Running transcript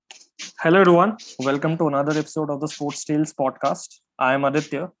Hello, everyone. Welcome to another episode of the Sports Tales podcast. I am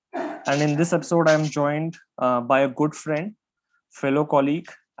Aditya, and in this episode, I am joined by a good friend, fellow colleague,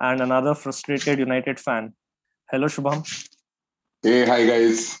 and another frustrated United fan. Hello, Shubham. Hey, hi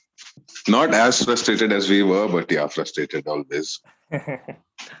guys. Not as frustrated as we were, but yeah, frustrated always.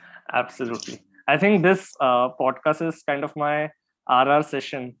 Absolutely. I think this podcast is kind of my RR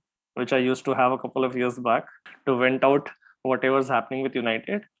session, which I used to have a couple of years back to vent out whatever's happening with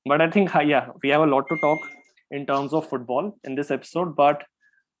United. But I think, yeah, we have a lot to talk in terms of football in this episode, but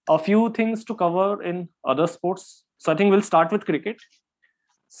a few things to cover in other sports. So I think we'll start with cricket.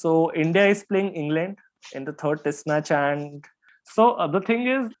 So India is playing England in the third Test match, and so the thing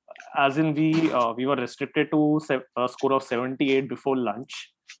is, as in we were restricted to a score of 78 before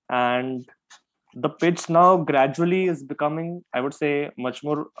lunch, and the pitch now gradually is becoming, I would say, much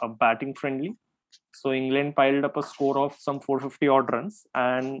more batting friendly. So England piled up a score of some 450 odd runs,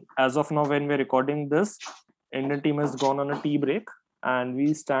 and as of now, when we're recording this, Indian team has gone on a tea break, and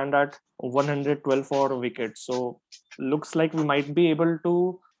we stand at 112 for a wicket. So looks like we might be able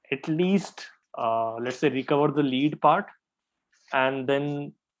to at least, let's say, recover the lead part, and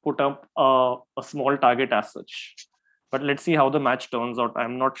then put up a small target as such. But let's see how the match turns out.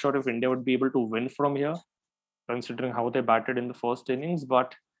 I'm not sure if India would be able to win from here, considering how they batted in the first innings.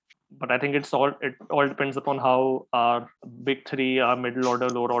 But I think it all depends upon how our big three, our middle order,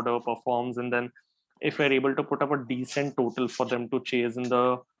 lower order performs, and then if we're able to put up a decent total for them to chase in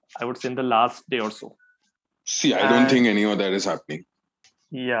the, I would say, in the last day or so. See, I don't And think any of that is happening.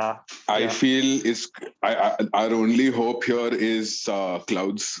 yeah, I yeah, feel our only hope here is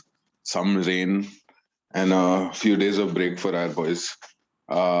clouds, some rain, and a few days of break for our boys.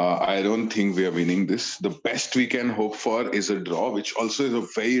 I don't think we are winning this. The best we can hope for is a draw, which also is a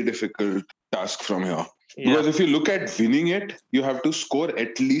very difficult task from here. yeah, Because if you look at winning it, you have to score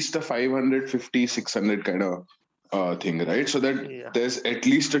at least a 550, 600 kind of thing, right? So that yeah. there's at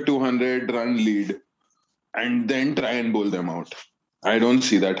least a 200 run lead and then try and bowl them out. I don't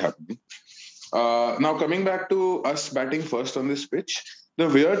see that happening. Now coming back to us batting first on this pitch, the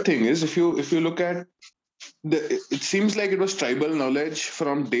weird thing is if you look at it seems like it was tribal knowledge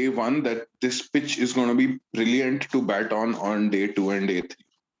from day one that this pitch is going to be brilliant to bat on day two and day three,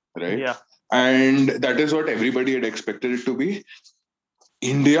 right? Yeah, And that is what everybody had expected it to be.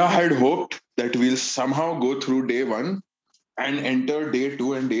 India had hoped that we'll somehow go through day one and enter day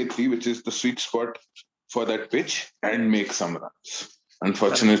two and day three, which is the sweet spot for that pitch, and make some runs. correct.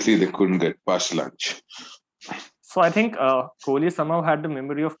 Unfortunately, they couldn't get past lunch. So I think Kohli somehow had the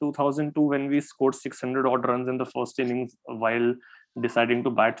memory of 2002 when we scored 600 odd runs in the first innings while deciding to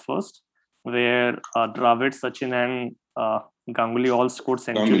bat first, where Dravid, Sachin, and Ganguly all scored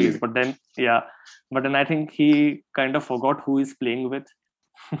centuries. Ganguly. But then I think he kind of forgot who he's playing with,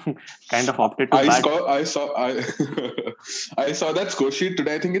 kind of opted to I bat. score. I saw. I I saw that score sheet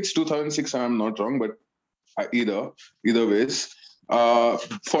today. I think it's 2006. I'm not wrong, but either ways.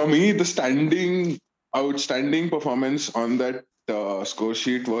 For me, the outstanding performance on that score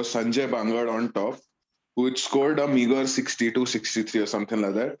sheet was Sanjay Bangad on top, who scored a meager 62, 63 or something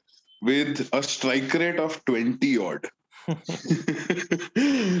like that, with a strike rate of 20 odd.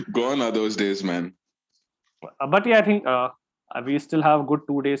 Gone are those days, man. But yeah, I think we still have good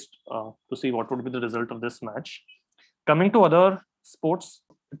 2 days to see what would be the result of this match. Coming to other sports,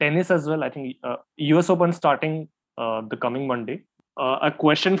 tennis as well. I think US Open starting the coming Monday. A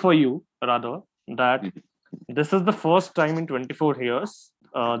question for you, rather, that this is the first time in 24 years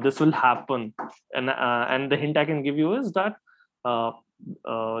this will happen, and the hint I can give you is that uh,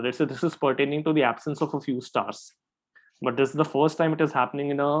 let's say this is pertaining to the absence of a few stars, but this is the first time it is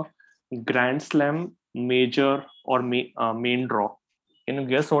happening in a Grand Slam major or main draw. Can you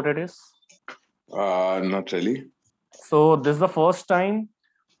guess what it is? Not really. So this is the first time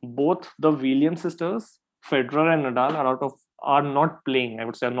both the Williams sisters, Federer and Nadal, are not playing. I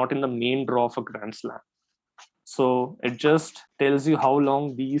would say are not in the main draw of a Grand Slam. So it just tells you how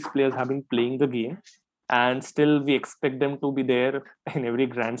long these players have been playing the game, and still we expect them to be there in every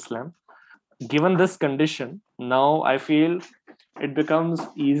Grand Slam. Given this condition, now I feel it becomes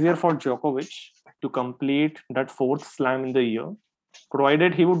easier for Djokovic to complete that fourth slam in the year,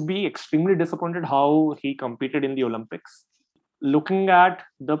 provided he would be extremely disappointed how he competed in the Olympics. Looking at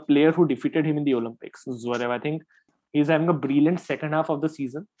the player who defeated him in the Olympics, Zverev, I think he's having a brilliant second half of the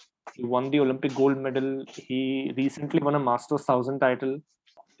season. He won the Olympic gold medal. He recently won a Masters 1000 title.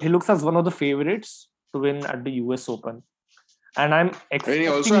 He looks as one of the favorites to win at the US Open. And I'm And he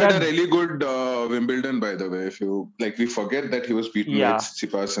also expecting had a that. really good Wimbledon, by the way. If you like, we forget that he was beaten by Yeah,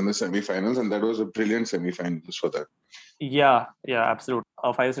 Tsitsipas in the semi-finals, and that was a brilliant semi-finals for that. yeah, absolutely.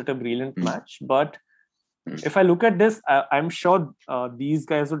 Five set a brilliant Mm. match. But Mm. if I look at this, I'm sure these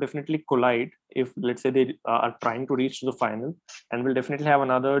guys will definitely collide if, let's say, they are trying to reach the final, and we'll definitely have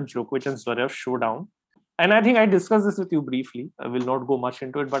another Djokovic and Zverev showdown. And I think I discussed this with you briefly. I will not go much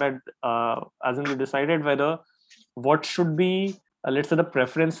into it, but as in we decided whether what should be, let's say, the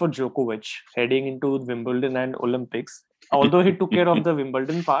preference for Djokovic heading into Wimbledon and Olympics. Although he took care of the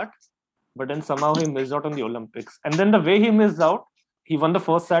Wimbledon part, but then somehow he missed out on the Olympics. And then the way he missed out, he won the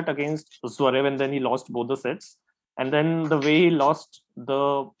first set against Zverev, and then he lost both the sets. And then the way he lost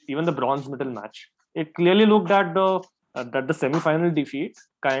even the bronze medal match, it clearly looked at that the semi-final defeat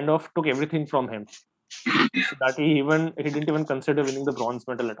kind of took everything from him. So that he didn't even consider winning the bronze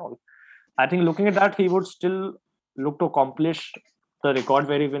medal at all. I think looking at that, he would still look to accomplish the record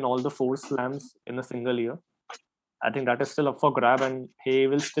where he win all the four slams in a single year. I think that is still up for grab, and he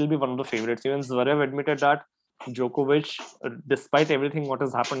will still be one of the favorites. Even Zverev admitted that Djokovic, despite everything what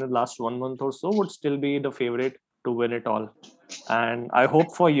has happened in the last 1 month or so, would still be the favorite to win it all. And I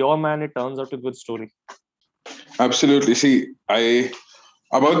hope for your man it turns out a good story. Absolutely. See,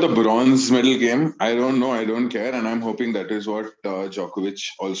 about the bronze medal game, I don't know. I don't care, and I'm hoping that is what Djokovic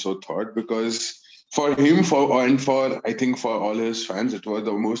also thought, because for him, for I think for all his fans, it was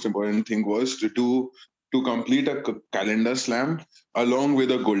the most important thing was to complete a calendar slam along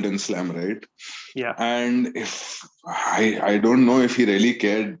with a golden slam, right? Yeah, And if I don't know if he really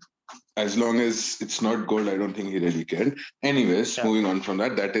cared. As long as it's not gold, I don't think he really cared. Anyways, yeah, moving on from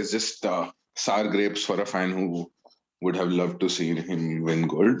that, that is just sour grapes for a fan who would have loved to see him win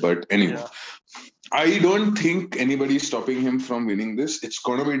gold. But anyway, yeah, I don't think anybody's stopping him from winning this. It's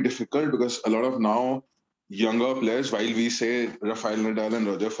going to be difficult because a lot of now younger players, while we say Rafael Nadal and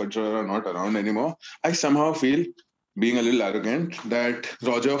Roger Federer are not around anymore, I somehow feel, being a little arrogant, that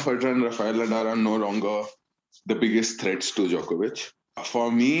Roger Federer and Rafael Nadal are no longer the biggest threats to Djokovic.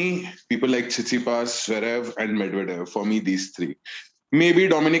 For me, people like Tsitsipas, Zverev, and Medvedev. For me, these three. Maybe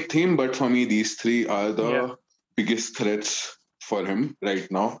Dominic Thiem, but for me, these three are yeah. the biggest threats for him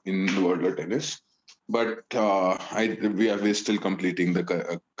right now in the world of tennis. But we're still completing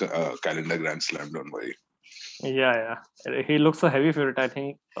the calendar Grand Slam. Don't worry. Yeah. He looks a heavy favorite. I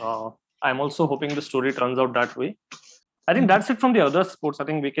think I'm also hoping the story turns out that way. I think that's it from the other sports. I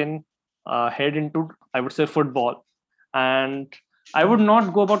think we can head into, I would say, football. And I would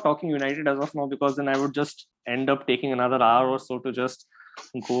not go about talking United as of now, because then I would just end up taking another hour or so to just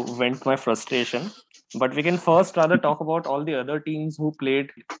go vent my frustration. But we can first rather talk about all the other teams who played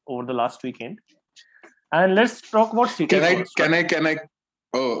over the last weekend. And let's talk about City Can I? first, right? Can I? Can I?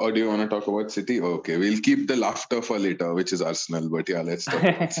 Oh, or do you want to talk about City? Okay, we'll keep the laughter for later, which is Arsenal. But yeah, let's talk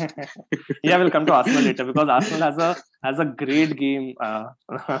about City. Yeah, we'll come to Arsenal later, because Arsenal has a great game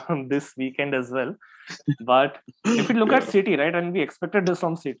this weekend as well. But if we look at Yeah. City, right, and we expected this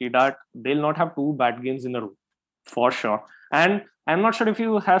from City, that they'll not have two bad games in a row, for sure. And I'm not sure if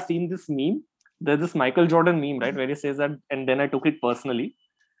you have seen this meme. There's this Michael Jordan meme, right, where he says that, and then I took it personally.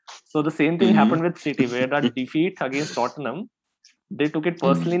 So the same thing Mm-hmm. happened with City, where that defeat against Tottenham, they took it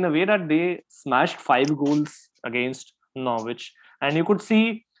personally in a way that they smashed 5 goals against Norwich. And you could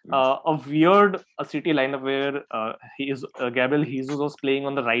see a weird City lineup where Gabriel Jesus was playing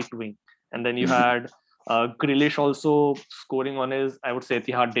on the right wing, and then you had Grealish also scoring on his, I would say,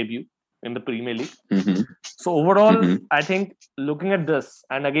 Etihad debut in the Premier League. Mm-hmm. So overall, Mm-hmm. I think looking at this,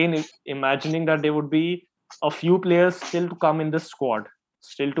 and again imagining that there would be a few players still to come in this squad,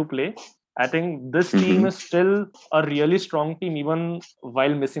 still to play, I think this team Mm-hmm. is still a really strong team, even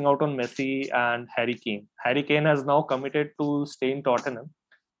while missing out on Messi and Harry Kane. Harry Kane has now committed to stay in Tottenham.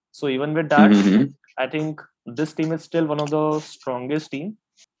 So even with that, Mm-hmm. I think this team is still one of the strongest team.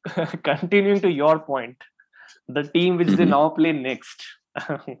 Continuing to your point, the team which they Mm-hmm. now play next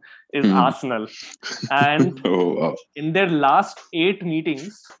is Mm-hmm. Arsenal. And Oh wow. in their last 8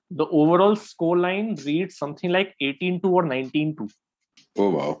 meetings, the overall scoreline reads something like 18-2 or 19-2. Oh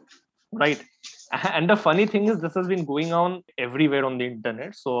wow. Right. And the funny thing is, this has been going on everywhere on the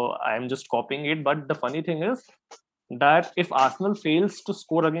internet. So I'm just copying it. But the funny thing is that if Arsenal fails to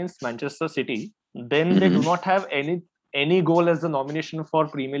score against Manchester City, then they do Mm-hmm. not have any goal as the nomination for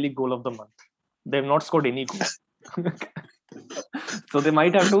Premier League Goal of the Month. They've not scored any goal. So they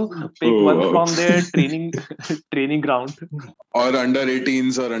might have to pick Oh one wow. from their training ground. Or under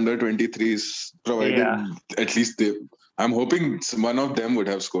 18s or under 23s, provided Yeah. at least they. I'm hoping one of them would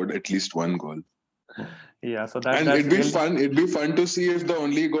have scored at least one goal. Yeah. So And that's it'd be really. fun. It'd be fun to see if the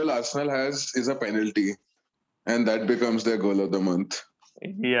only goal Arsenal has is a penalty. and that becomes their goal of the month.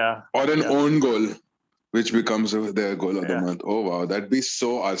 Yeah. Or an Yeah. own goal, which becomes their goal of the Yeah. month. Oh wow, that'd be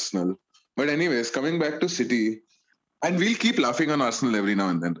so Arsenal. But anyways, coming back to City, and we'll keep laughing on Arsenal every now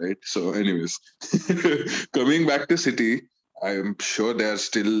and then, right? So, anyways, coming back to City, I'm sure they are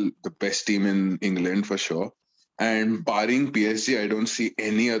still the best team in England for sure. And barring PSG, I don't see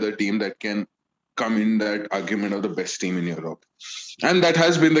any other team that can come in that argument of the best team in Europe. And that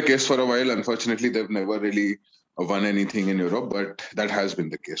has been the case for a while. Unfortunately, they've never really won anything in Europe, but that has been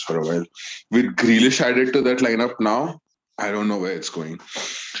the case for a while. With Grealish added to that lineup now, I don't know where it's going.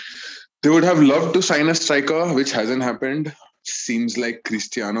 They would have loved to sign a striker, which hasn't happened. Seems like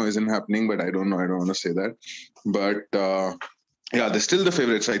Cristiano isn't happening, but I don't know. I don't want to say that. But yeah, they're still the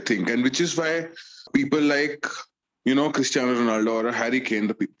favorites, I think. And which is why people like, Cristiano Ronaldo or Harry Kane,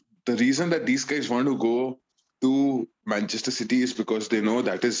 the reason that these guys want to go to Manchester City is because they know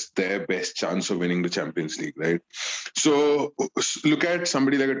that is their best chance of winning the Champions League, right? So look at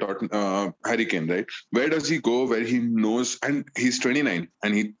somebody like Harry Kane, right? Where does he go where he knows, and he's 29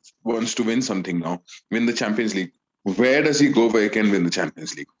 and he wants to win something now, win the Champions League. Where does he go where he can win the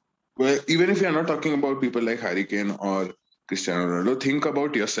Champions League? Well, even if you're not talking about people like Harry Kane or Cristiano Ronaldo, think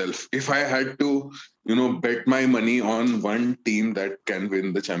about yourself. If I had to, bet my money on one team that can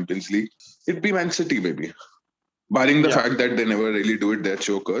win the Champions League, it'd be Man City, baby. Barring the Yeah. fact that they never really do it, they're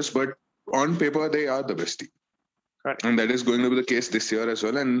chokers. But on paper, they are the best team. Correct. And that is going to be the case this year as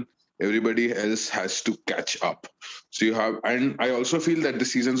well. And everybody else has to catch up. So you have, and I also feel that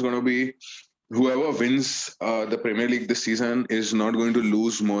this season's going to be whoever wins the Premier League this season is not going to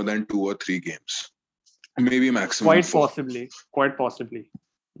lose more than 2 or 3 games, maybe maximum Quite 4. possibly. Quite possibly.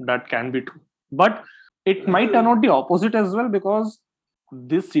 That can be true. But it might turn out the opposite as well, because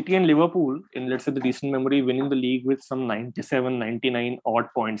this City and Liverpool, in let's say the recent memory, winning the league with some 97, 99 odd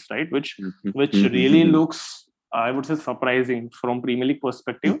points, right? Which really looks, I would say, surprising from Premier League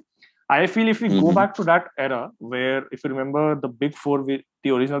perspective. I feel if we go back to that era, where if you remember the big four, the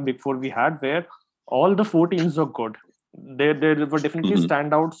original big four we had, where all the 4 teams were good. There were definitely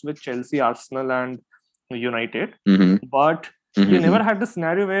standouts with Chelsea, Arsenal, and United, but you never had the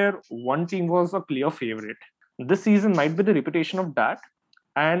scenario where one team was a clear favorite. This season might be the repetition of that.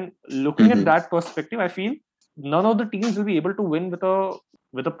 And looking at that perspective, I feel none of the teams will be able to win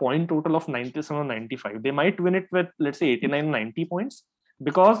with a point total of 97 or 95. They might win it with, let's say, 89, 90 points,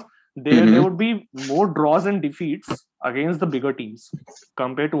 because there would be more draws and defeats against the bigger teams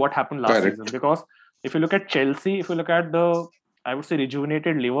compared to what happened last Correct. season. Because if you look at Chelsea, if you look at the, I would say,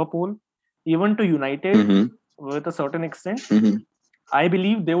 rejuvenated Liverpool, even to United with a certain extent, I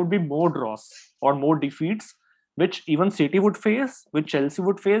believe there would be more draws or more defeats, which even City would face, which Chelsea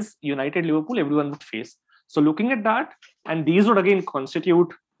would face, United, Liverpool, everyone would face. So looking at that, and these would again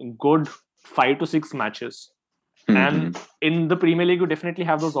constitute good 5 to 6 matches. And in the Premier League, you definitely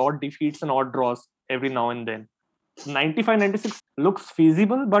have those odd defeats and odd draws every now and then. 95, 96 looks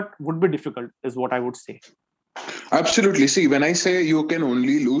feasible, but would be difficult, is what I would say. Absolutely. See, when I say you can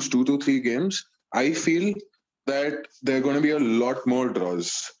only lose 2 to 3 games, I feel that there are going to be a lot more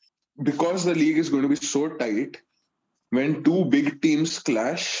draws because the league is going to be so tight. When two big teams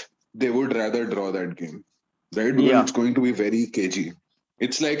clash, they would rather draw that game, right? Because Yeah. it's going to be very cagey.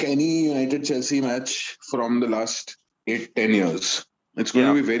 It's like any United Chelsea match from the last 8-10 years. It's going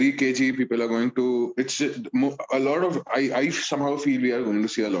to be very cagey. People are going to. It's a lot of. I somehow feel we are going to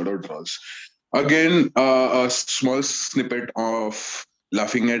see a lot of draws. Again, a small snippet of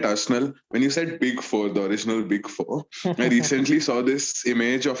laughing at Arsenal. When you said Big Four, the original Big Four, I recently saw this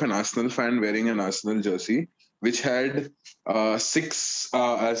image of an Arsenal fan wearing an Arsenal jersey, which had 6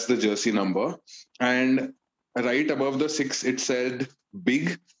 as the jersey number. And right above the 6, it said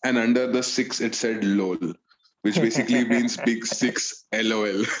big, and under the 6, it said LOL, which basically means big 6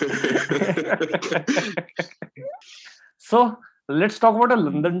 LOL. So let's talk about the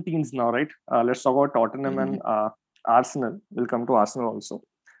London teams now, right? Let's talk about Tottenham and Arsenal. We'll come to Arsenal also.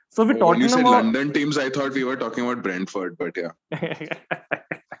 So with When you Tottenham, said London teams, I thought we were talking about Brentford, but yeah.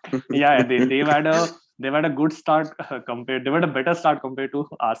 Yeah, they've had a good start compared. They had a better start compared to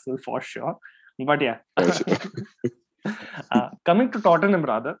Arsenal for sure. But yeah, coming to Tottenham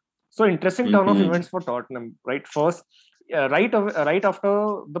rather. So interesting turn of events for Tottenham, right? First, right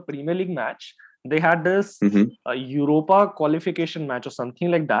after the Premier League match, they had this Europa qualification match or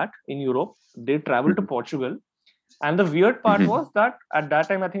something like that in Europe. They traveled to Portugal, and the weird part was that at that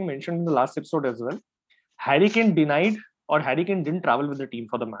time, I think mentioned in the last episode as well, Harry Kane didn't travel with the team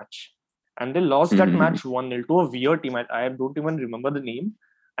for the match, and they lost that match 1-0 to a weird team. I don't even remember the name.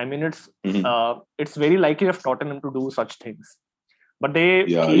 I mean, it's very likely of Tottenham to do such things. But they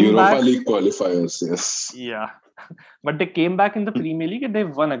Yeah, came Europa back. League qualifiers. Yes. Yeah. But they came back in the Premier League and they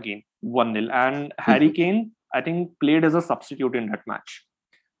won again 1-0. And Harry Kane, I think, played as a substitute in that match.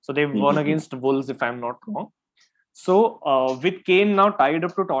 So they won against Wolves, if I'm not wrong. So with Kane now tied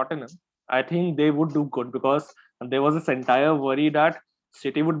up to Tottenham, I think they would do good, because there was this entire worry that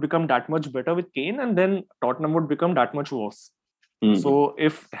City would become that much better with Kane and then Tottenham would become that much worse. So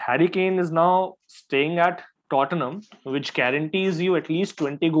if Harry Kane is now staying at Tottenham, which guarantees you at least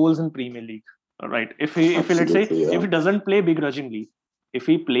 20 goals in Premier League, right? If he let's say Absolutely, if yeah. he doesn't play begrudgingly, if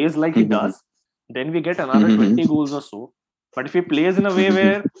he plays like he Mhm. does, then we get another Mhm. 20 goals or so. But if he plays in a way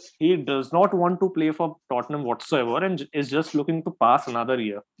where he does not want to play for Tottenham whatsoever and is just looking to pass another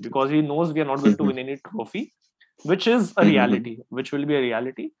year because he knows we are not going to win any trophy, which is a Mhm. reality, which will be a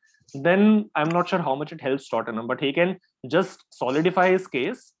reality, then I'm not sure how much it helps Tottenham. But he can just solidify his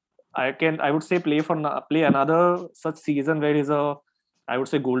case. I would say play another such season where he's a, I would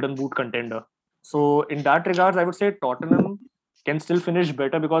say, golden boot contender. So in that regards, I would say Tottenham can still finish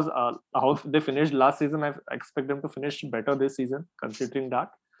better, because how they finished last season, I expect them to finish better this season, considering that.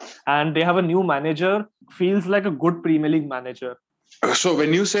 And they have a new manager, feels like a good Premier League manager. So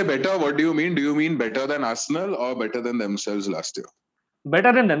when you say better, what do you mean? Do you mean better than Arsenal or better than themselves last year?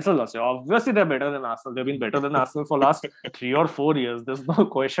 Better than themselves last year. Obviously, they're better than Arsenal. They've been better than Arsenal for last 3 or 4 years. There's no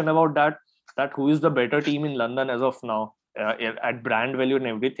question about that. That who is the better team in London as of now, at brand value and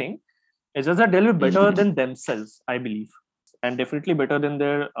everything. It's just that they'll be better Mhm. than themselves, I believe, and definitely better than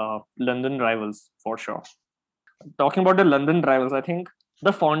their London rivals for sure. Talking about the London rivals, I think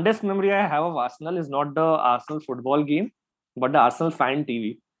the fondest memory I have of Arsenal is not the Arsenal football game, but the Arsenal fan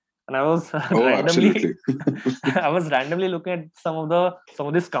TV. And I was Oh, randomly, absolutely. I was randomly looking at some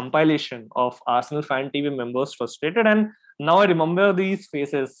of this compilation of Arsenal fan TV members frustrated, and now I remember these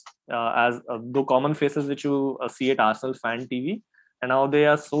faces as the common faces which you see at Arsenal fan TV, and how they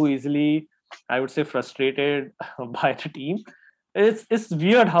are so easily, I would say, frustrated by the team. It's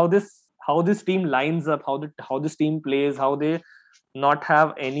weird how this team lines up, how this team plays, how they not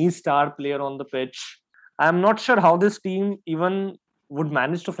have any star player on the pitch. I'm not sure how this team even would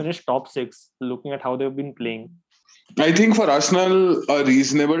manage to finish top six, looking at how they've been playing. I think for Arsenal, a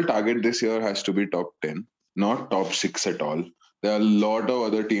reasonable target this year has to be top 10, not top 6 at all. There are a lot of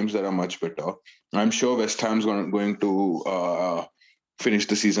other teams that are much better. I'm sure West Ham's going to finish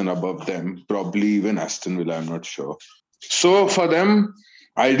the season above them, probably even Aston Villa, I'm not sure. So for them,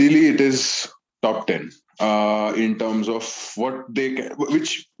 ideally, it is top 10 in terms of what they can,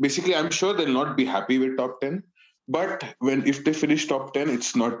 which basically I'm sure they'll not be happy with top 10. But if they finish top 10,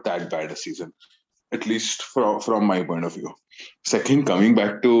 it's not that bad a season, at least from my point of view. Second, coming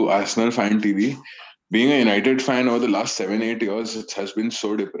back to Arsenal fan TV, being a United fan over the last 7, 8 years, it has been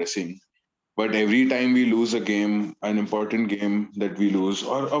so depressing. But every time we lose a game, an important game that we lose,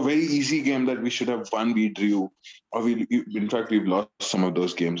 or a very easy game that we should have won, we drew, or in fact, we've lost some of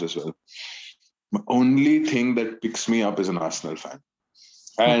those games as well. The only thing that picks me up is an Arsenal fan.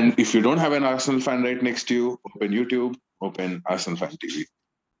 And if you don't have an Arsenal fan right next to you, open YouTube, open Arsenal fan TV.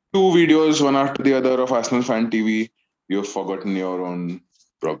 Two videos, one after the other of Arsenal fan TV, you've forgotten your own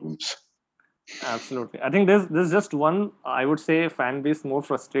problems. Absolutely. I think there's just one, I would say, fan base more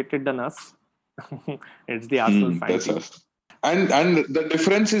frustrated than us. It's the Arsenal fan That's team. us. And the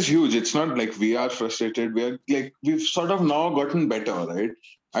difference is huge. It's not like we are frustrated. We are like we've sort of now gotten better, right?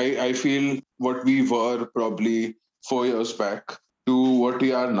 I feel what we were probably 4 years back to what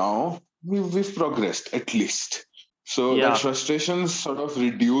we are now, we've progressed at least. So that Yeah, frustration's sort of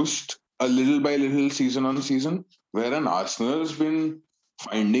reduced a little by little, season on season, where an Arsenal's been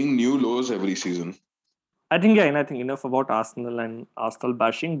finding new lows every season. I think, yeah, and I think enough about Arsenal and Arsenal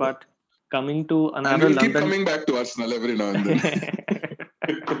bashing, but coming to And another we'll keep London. coming back to Arsenal every now and then.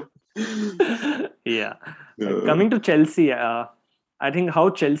 Yeah. Yeah. Coming to Chelsea, I think how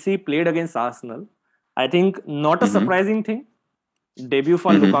Chelsea played against Arsenal, I think not a Mm-hmm. surprising thing. Debut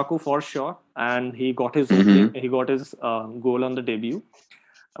for Mm-hmm. Lukaku for sure, and he got his Mm-hmm. goal on the debut.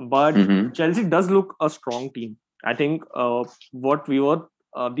 But Mm-hmm. Chelsea does look a strong team. I think what we were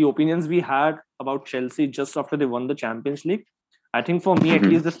the opinions we had about Chelsea just after they won the Champions League, I think for me at Mm-hmm.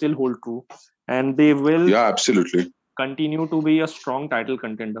 least they still hold true, and they will Yeah, absolutely. continue to be a strong title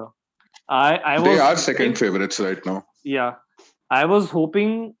contender. I They was are second hoping, favorites right now. yeah, I was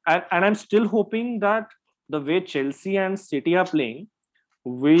hoping, and I'm still hoping that the way Chelsea and City are playing,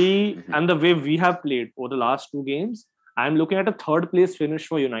 we Mm-hmm. and the way we have played over the last two games, I'm looking at a third place finish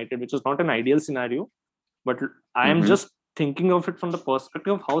for United, which is not an ideal scenario, but I am Mm-hmm. just thinking of it from the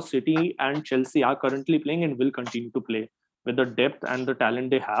perspective of how City and Chelsea are currently playing and will continue to play with the depth and the talent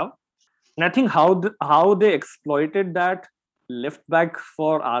they have. And I think how they exploited that left back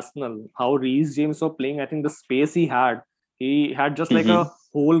for Arsenal, how Reece James was playing, I think the space he had just like a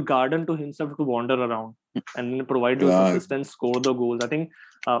whole garden to himself to wander around and then provide those assistance, score the goals. I think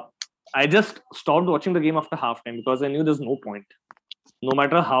I just stopped watching the game after halftime because I knew there's no point. No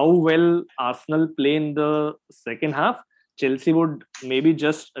matter how well Arsenal play in the second half, Chelsea would maybe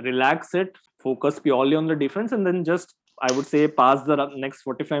just relax it, focus purely on the defense, and then just, I would say, pass the next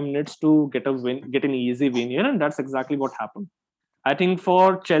 45 minutes to get a win, get an easy win here, and that's exactly what happened. I think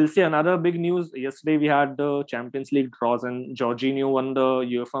for Chelsea, another big news yesterday we had the Champions League draws, and Jorginho won the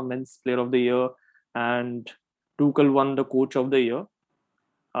UEFA Men's Player of the Year, and Tuchel won the Coach of the Year.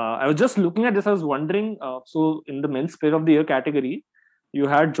 I was just looking at this. I was wondering. So in the Men's Player of the Year category, you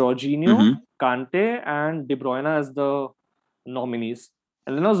had Jorginho, Kante, and De Bruyne as the nominees.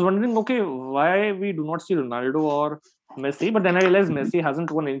 And then I was wondering, okay, why we do not see Ronaldo or Messi? But then I realized Messi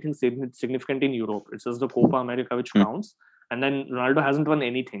hasn't won anything significant in Europe. It's just the Copa America which counts. And then Ronaldo hasn't won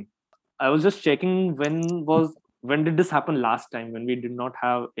anything. I was just checking when did this happen last time when we did not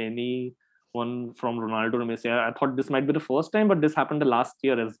have any one from Ronaldo or Messi. I thought this might be the first time, but this happened the last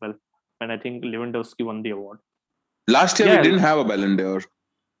year as well, when I think Lewandowski won the award. Last year we didn't have a Ballon d'Or.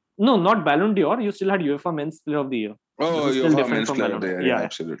 No, not Ballon d'Or. You still had UEFA Men's Player of the Year. Oh, UEFA Men's Player of the Year. Yeah,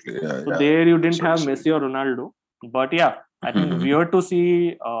 absolutely. Yeah, so there you didn't have Messi or Ronaldo. But yeah, I think weird to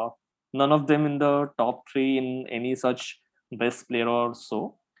see none of them in the top three in any such best player or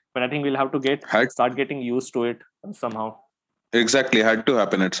so. But I think we'll have to start getting used to it somehow. Exactly, had to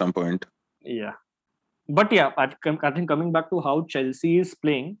happen at some point. Yeah. But yeah, I think coming back to how Chelsea is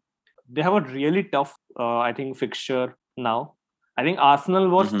playing, they have a really tough, I think, fixture now. I think Arsenal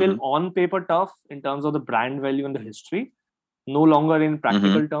was still on paper tough in terms of the brand value and the history, no longer in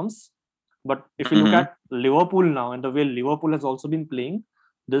practical terms. But if you look at Liverpool now and the way Liverpool has also been playing,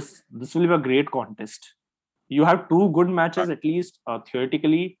 this will be a great contest. You have two good matches at least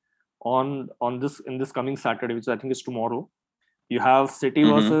theoretically in this coming Saturday, which I think is tomorrow. You have City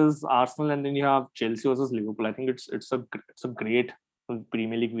versus Arsenal, and then you have Chelsea versus Liverpool. I think it's a great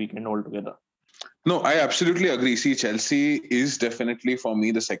Premier League weekend altogether. No, I absolutely agree. See, Chelsea is definitely for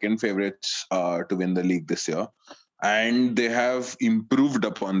me the second favorites to win the league this year, and they have improved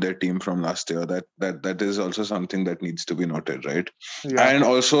upon their team from last year. That is also something that needs to be noted, right? Yeah. And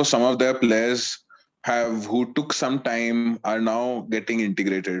also, some of their players who took some time are now getting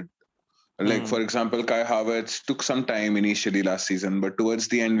integrated. Like, for example, Kai Havertz took some time initially last season, but towards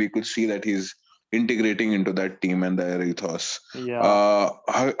the end, we could see that he's integrating into that team and their ethos. Yeah.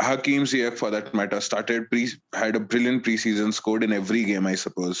 Hakim Ziyech, for that matter, had a brilliant preseason, scored in every game, I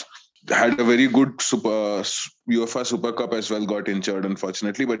suppose. Had a very good UEFA Super Cup as well, got injured,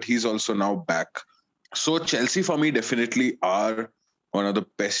 unfortunately, but he's also now back. So Chelsea, for me, definitely are one of the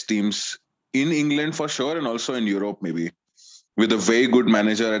best teams in England for sure, and also in Europe, maybe, with a very good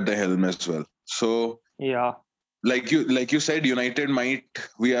manager at the helm as well. So yeah, like you said, United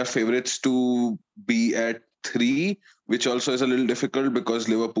we are favorites to be at 3, which also is a little difficult because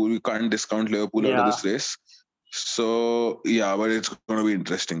Liverpool, we can't discount Liverpool out of this race. So yeah, but it's going to be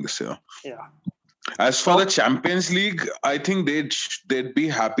interesting this year. Yeah. As for the Champions League, I think they'd be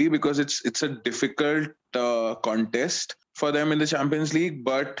happy because it's a difficult contest for them in the Champions League,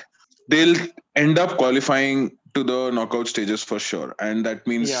 but they'll end up qualifying to the knockout stages for sure, and that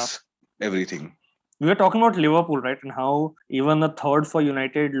means everything. We were talking about Liverpool, right, and how even the third for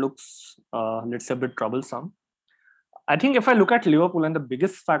United looks, let's say, a bit troublesome. I think if I look at Liverpool, and the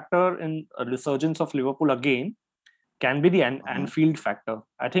biggest factor in a resurgence of Liverpool again can be the Anfield factor.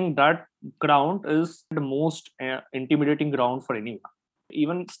 I think that ground is the most intimidating ground for anyone.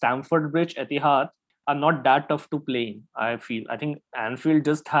 Even Stamford Bridge, Etihad are not that tough to play in, I feel. I think Anfield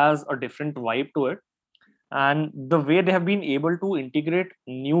just has a different vibe to it. And the way they have been able to integrate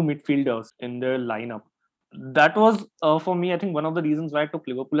new midfielders in their lineup, that was, for me, I think one of the reasons why I took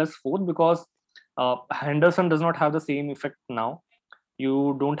Liverpool as fourth, because Henderson does not have the same effect now.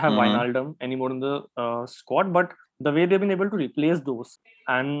 You don't have Wijnaldum anymore in the squad, but the way they've been able to replace those,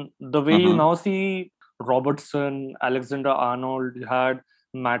 and the way you now see Robertson, Alexander-Arnold, you had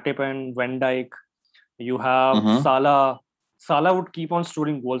Matip and Van Dijk, you have Salah. Salah would keep on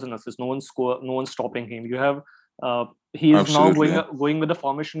scoring goals and assists. No one's stopping him. You have he is now going with the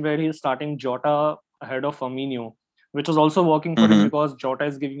formation where he is starting Jota ahead of Firmino, which was also working for him because Jota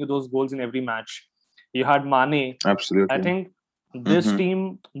is giving you those goals in every match. You had Mane. Absolutely. I think this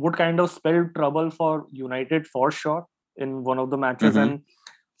team would kind of spell trouble for United for sure in one of the matches and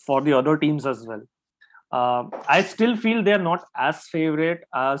for the other teams as well. I still feel they're not as favorite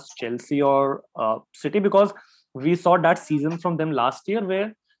as Chelsea or City, because we saw that season from them last year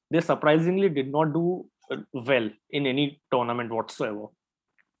where they surprisingly did not do well in any tournament whatsoever.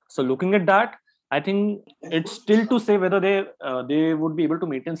 So looking at that, I think it's still to say whether they would be able to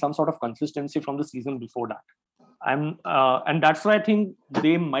maintain some sort of consistency from the season before that. And that's why I think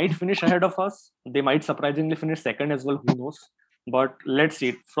they might finish ahead of us. They might surprisingly finish second as well. Who knows? But let's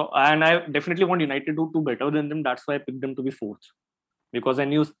see. And I definitely want United to do better than them. That's why I picked them to be fourth, because I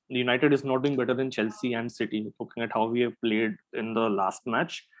knew United is not doing better than Chelsea and City, looking at how we have played in the last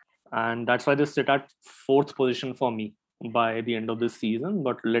match. And that's why they sit at fourth position for me by the end of this season.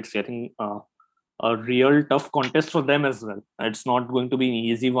 But let's see. I think a real tough contest for them as well. It's not going to be an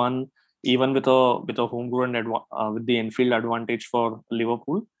easy one, even with a homegrown with the infield advantage for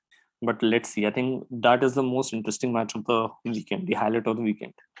Liverpool. But let's see. I think that is the most interesting match of the weekend, the highlight of the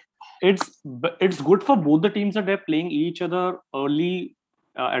weekend. It's good for both the teams that they're playing each other early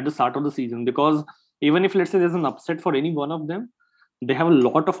at the start of the season, because even if, let's say, there's an upset for any one of them, they have a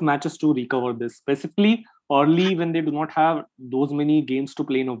lot of matches to recover this, specifically early when they do not have those many games to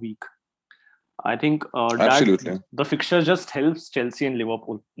play in a week. I think that Absolutely. the fixture just helps Chelsea and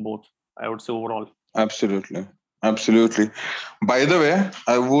Liverpool both, I would say, overall. Absolutely. Absolutely. By the way,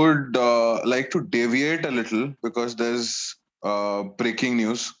 I would like to deviate a little because there's breaking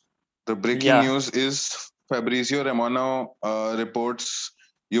news. The breaking Yeah. news is Fabrizio Romano reports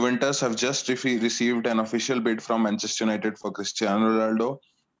Juventus have just received an official bid from Manchester United for Cristiano Ronaldo.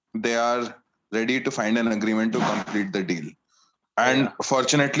 They are ready to find an agreement to complete the deal. And Yeah.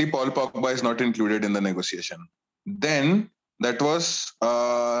 fortunately, Paul Pogba is not included in the negotiation. Then that was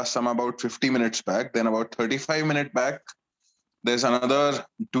some about 50 minutes back. Then about 35 minutes back, there's another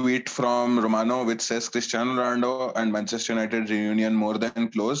tweet from Romano which says Cristiano Ronaldo and Manchester United reunion more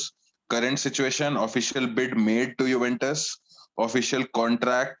than close. Current situation, official bid made to Juventus. Official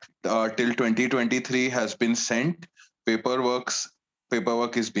contract till 2023 has been sent.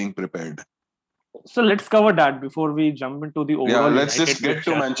 Paperwork is being prepared. So let's cover that before we jump into the Yeah, overall let's United just get to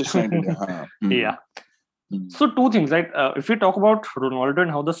picture. Manchester United. Yeah. So two things, right? If we talk about Ronaldo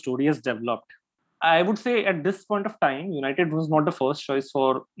and how the story has developed, I would say at this point of time, United was not the first choice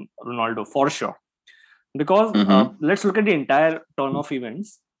for Ronaldo, for sure. Because let's look at the entire turn of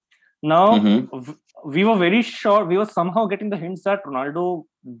events. Now, we were very sure, we were somehow getting the hints that Ronaldo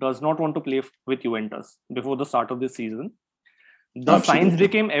does not want to play with Juventus before the start of this season. The signs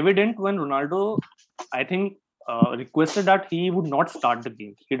became evident when Ronaldo, I think, requested that he would not start the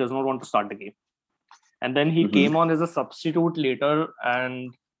game. He does not want to start the game. And then he came on as a substitute later,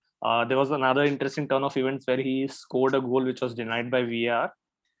 and there was another interesting turn of events where he scored a goal which was denied by VAR.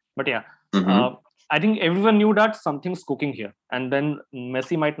 But yeah, I think everyone knew that something's cooking here. And then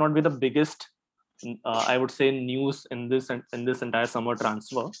Messi might not be the biggest, I would say, news in this entire summer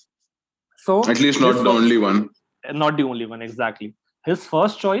transfer. So at least not the only one. Not the only one, exactly. His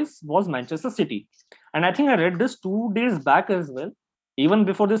first choice was Manchester City. And I think I read this 2 days back as well, even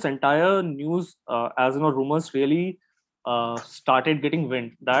before this entire news, as you know, rumors really started getting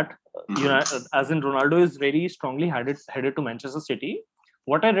wind that, as in Ronaldo is very strongly headed to Manchester City.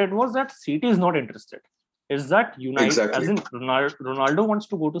 What I read was that City is not interested. Is that as in Ronaldo wants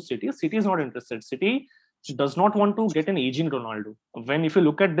to go to City. City is not interested. City does not want to get an aging Ronaldo. When, if you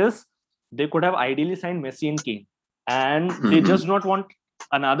look at this, they could have ideally signed Messi and Kane, and they just not want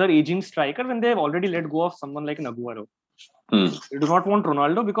another aging striker when they have already let go of someone like Aguero. They do not want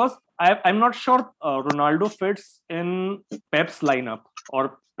Ronaldo because I'm not sure Ronaldo fits in Pep's lineup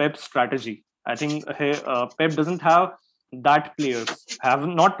or Pep's strategy. I think Pep doesn't have that players, have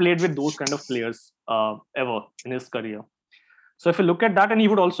not played with those kind of players ever in his career. So if you look at that, and he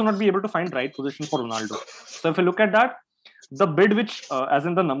would also not be able to find right position for Ronaldo. So if you look at that, the bid which, as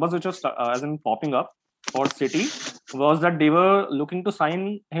in the numbers which are as in popping up for City, was that they were looking to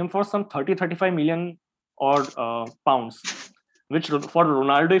sign him for some 30-35 million or pounds, which for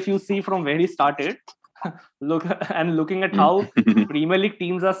Ronaldo, if you see from where he started, looking at how Premier League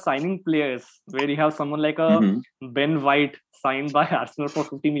teams are signing players, where you have someone like a Ben White signed by Arsenal for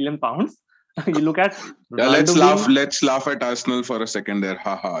 50 million pounds. You look at Ronaldo let's laugh at Arsenal for a second there.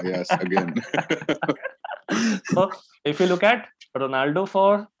 Haha, yes, again. So if you look at Ronaldo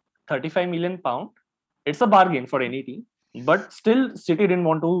for 35 million pound, it's a bargain for any team. But still, City didn't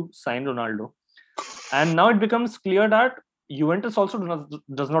want to sign Ronaldo. And now it becomes clear that Juventus also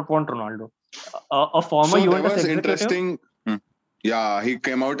does not want Ronaldo. A former Juventus executive. Interesting. Yeah, he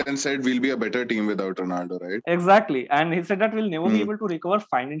came out and said we'll be a better team without Ronaldo, right? Exactly. And he said that we'll never be able to recover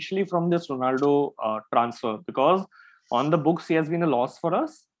financially from this Ronaldo transfer, because on the books he has been a loss for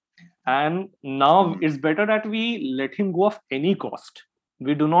us. And now it's better that we let him go of any cost.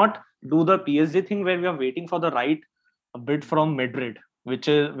 We do not do the PSG thing where we are waiting for the right bid from Madrid, which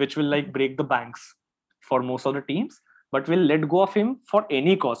will like break the banks for most of the teams, but will let go of him for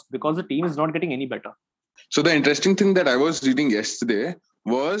any cost because the team is not getting any better. So the interesting thing that I was reading yesterday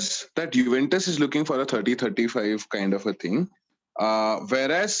was that Juventus is looking for a 30-35 kind of a thing,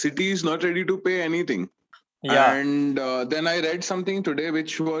 whereas City is not ready to pay anything. Yeah, And then I read something today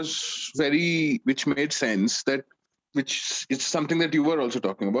which made sense, that which is something that you were also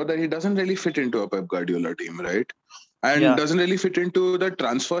talking about, that he doesn't really fit into a Pep Guardiola team, right? And yeah, doesn't really fit into the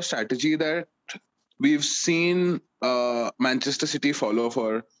transfer strategy that we've seen Manchester City follow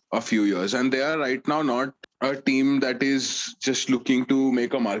for a few years. And they are right now not a team that is just looking to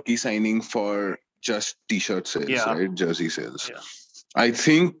make a marquee signing for just t-shirt sales, yeah, right? Jersey sales. yeah. I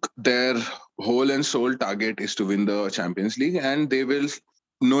think their whole and sole target is to win the Champions League, and they will,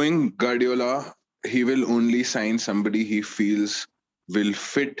 knowing Guardiola, he will only sign somebody he feels will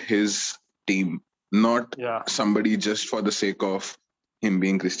fit his team, not Yeah, somebody just for the sake of him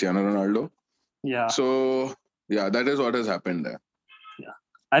being Cristiano Ronaldo. yeah, So, yeah, that is what has happened there. yeah.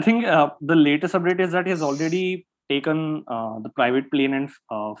 I think the latest update is that he's already taken the private plane and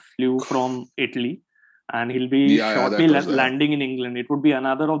flew from Italy, and he'll be Yeah, shortly that was there. landing in England. It would be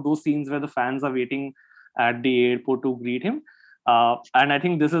another of those scenes where the fans are waiting at the airport to greet him. And I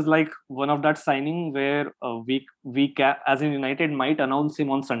think this is like one of that signing where as in United might announce him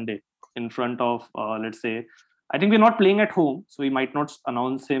on Sunday in front of let's say, I think we're not playing at home, so we might not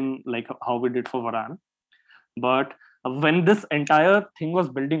announce him like how we did for Varane. But when this entire thing was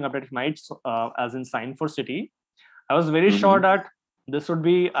building up at night, as in sign for City, I was very sure Mhm. that this would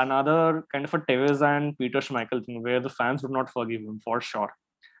be another kind of a Tevez and Peter Schmeichel thing where the fans would not forgive him for sure.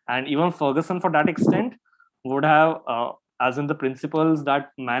 And even Ferguson, for that extent, would have, as in the principles that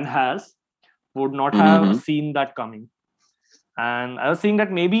man has, would not have Mhm. seen that coming. And I was saying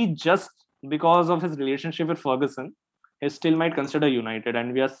that maybe just because of his relationship with Ferguson, he still might consider United.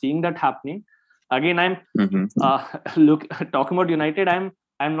 And we are seeing that happening. Again, I'm Mhm. look talking about United.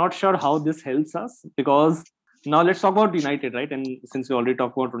 I'm not sure how this helps us, because now let's talk about United, right? And since we already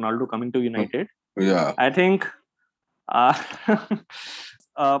talked about Ronaldo coming to United, Yeah. I think uh,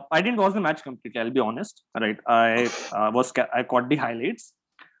 I didn't watch the match completely. I'll be honest, right? I caught the highlights,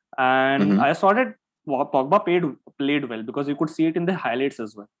 and Mhm. I saw that Pogba played well because you could see it in the highlights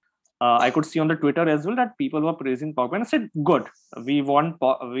as well. I could see on the Twitter as well that people were praising Pogba, and I said, "Good. We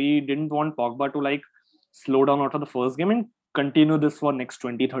didn't want Pogba to like slow down after the first game and continue this for next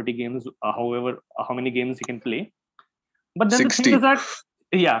 20, 30 games, however how many games he can play." But then the thing 60. is that,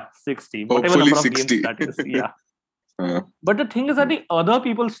 yeah, 60, whatever Hopefully number of games 60. that is, yeah. Uh, But the thing is that the other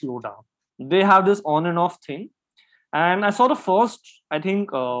people slow down. They have this on and off thing, and I saw the first, I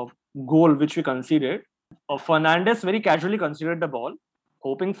think, goal which we conceded. Fernandes very casually considered the ball,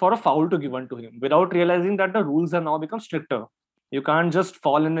 hoping for a foul to given to him, without realizing that the rules have now become stricter. You can't just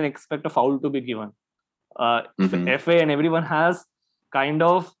fall in and expect a foul to be given. mhm. FA and everyone has kind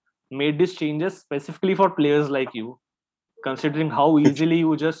of made these changes specifically for players like you, considering how easily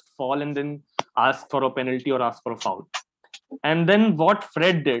you just fall and then ask for a penalty or ask for a foul. And then what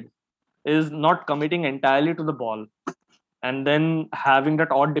Fred did is not committing entirely to the ball and then having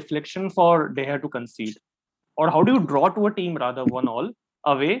that odd deflection for De Gea to concede. Or how do you draw to a team rather 1-all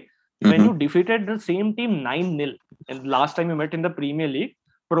away when Mhm. you defeated the same team 9-0 and last time you met in the Premier League,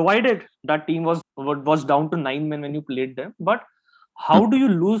 provided that team was down to 9 men when you played them. But how do you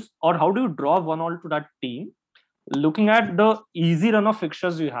lose, or how do you draw 1-all to that team looking at the easy run of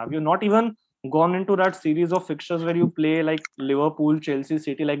fixtures you have? You're not even gone into that series of fixtures where you play like Liverpool, Chelsea,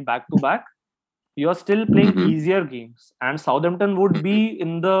 City like back to back. You're still playing Mhm. easier games, and Southampton would be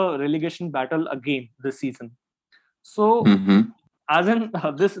in the relegation battle again this season. So, Mhm. as in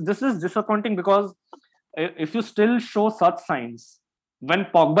this is disappointing, because if you still show such signs when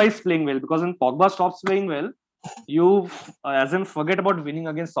Pogba is playing well, because when Pogba stops playing well, you as in forget about winning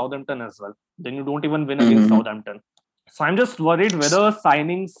against Southampton as well. Then you don't even win against Mhm. Southampton. So I'm just worried whether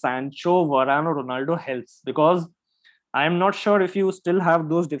signing Sancho, Varane, or Ronaldo helps, because I'm not sure if you still have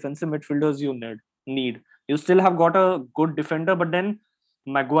those defensive midfielders you need. You still have got a good defender, but then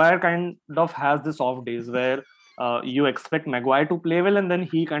Maguire kind of has this off days where you expect Maguire to play well, and then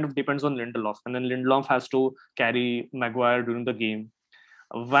he kind of depends on Lindelof, and then Lindelof has to carry Maguire during the game.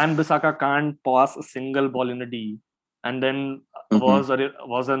 Van Bissaka can't pass a single ball in a D, and then Mhm.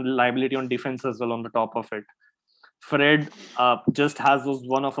 was a liability on defense as well on the top of it. Fred just has those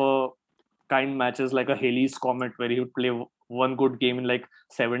one of a kind matches like a Haley's Comet where he would play one good game in like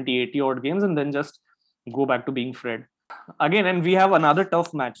 70, 80 odd games and then just go back to being Fred. Again, and we have another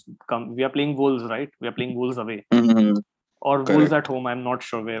tough match. We are playing Wolves, right? We are playing Wolves away. Mhm. or Wolves at Correct. home. I'm not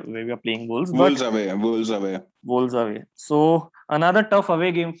sure where we are playing Wolves, but Wolves away. Wolves away. Wolves away. So another tough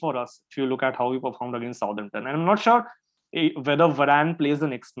away game for us if you look at how we performed against Southampton. And I'm not sure whether Varane plays the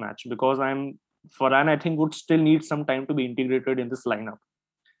next match, because Varane I think would still need some time to be integrated in this lineup,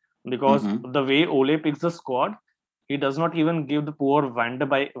 because Mm-hmm. the way Ole picks the squad, he does not even give the poor Van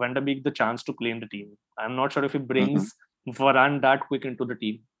de Beek the chance to play in the team. I'm not sure if he Mm-hmm. brings Varane that quick into the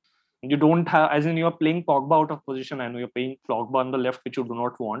team. You don't have, as in you're playing Pogba out of position. I know you're playing Pogba on the left, which you do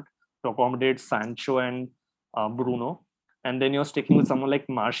not want to accommodate Sancho and Bruno. And then you're sticking with someone like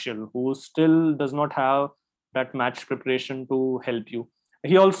Martial, who still does not have that match preparation to help you.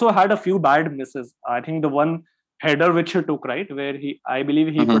 He also had a few bad misses. I think the one header which he took, right, where I believe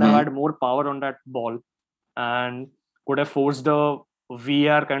he could have Mm-hmm. had more power on that ball and could have forced a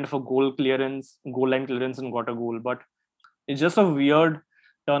VR kind of a goal line clearance, and got a goal. But it's just a weird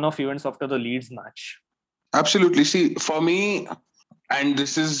turn of events after the Leeds match. Absolutely. See, for me, and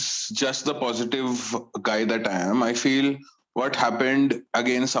this is just the positive guy that I am, I feel what happened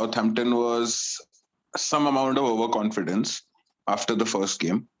against Southampton was some amount of overconfidence after the first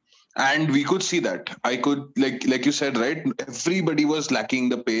game. And we could see that. I could, like you said, right? Everybody was lacking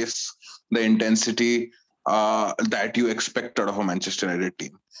the pace, the intensity that you expect out of a Manchester United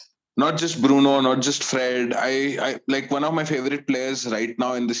team. Not just Bruno, not just Fred. I like one of my favorite players right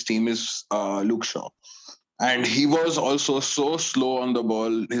now in this team is Luke Shaw, and he was also so slow on the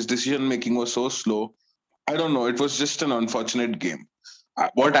ball. His decision making was so slow. I don't know. It was just an unfortunate game.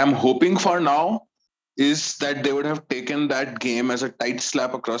 What I'm hoping for now is that they would have taken that game as a tight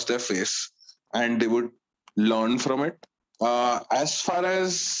slap across their face and they would learn from it. As far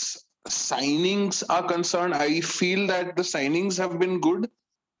as signings are concerned, I feel that the signings have been good.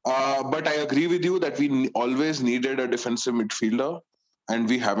 But I agree with you that we always needed a defensive midfielder, and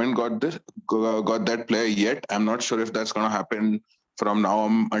we haven't got that player yet. I'm not sure if that's going to happen from now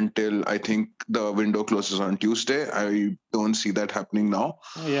on until I think the window closes on Tuesday. I don't see that happening now.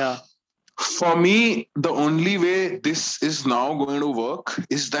 Yeah, For me, the only way this is now going to work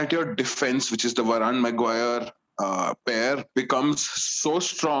is that your defense, which is the Varane Maguire pair, becomes so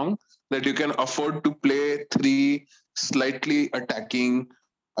strong that you can afford to play three slightly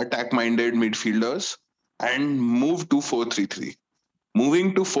attack minded midfielders and move to 4-3-3.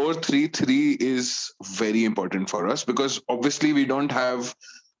 Moving to 4-3-3 is very important for us because obviously we don't have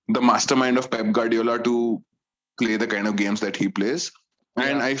the mastermind of Pep Guardiola to play the kind of games that he plays.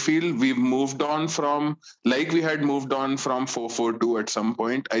 And yeah, I feel we've moved on from, like we had moved on from 4-4-2 at some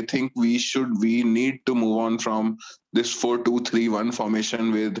point. I think we need to move on from this 4-2-3-1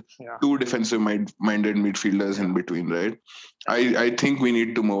 formation with yeah, two defensive minded midfielders yeah. in between, right? I think we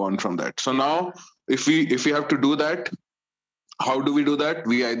need to move on from that. So now if we have to do that, how do we do that?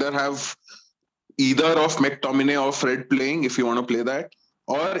 We either have either of McTominay or Fred playing if you want to play that,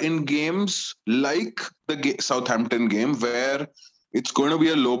 or in games like the Southampton game where it's going to be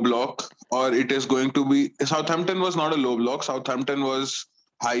a low block, or it is going to be Southampton was not a low block. Southampton was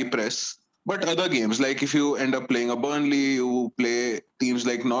high press. But other games, like if you end up playing a Burnley, you play teams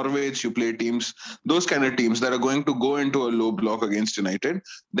like Norwich, you play teams, those kind of teams that are going to go into a low block against United,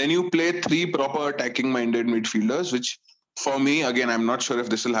 then you play three proper attacking minded midfielders, which for me, again, I'm not sure if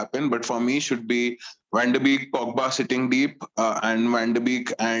this will happen, but for me, should be Van de Beek, Pogba sitting deep, and Van de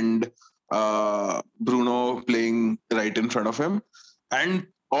Beek and Bruno playing right in front of him, and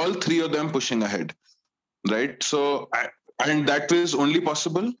all three of them pushing ahead, right? And that is only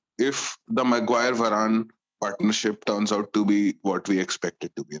possible if the Maguire Varane partnership turns out to be what we expect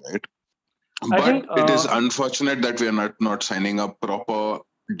it to be, right? I think, But it is unfortunate that we are not signing a proper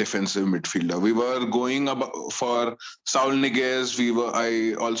defensive midfielder. We were going about for Saul Niguez.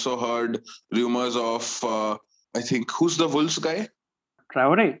 I also heard rumors of I think who's the Wolves guy?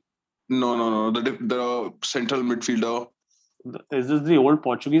 Traore. No. The central midfielder. Is this the old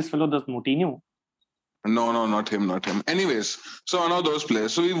Portuguese fellow, that's Moutinho? No, not him. Anyways, so one of those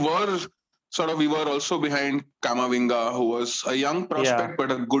players. So we were also behind Kamavinga, who was a young Yeah. prospect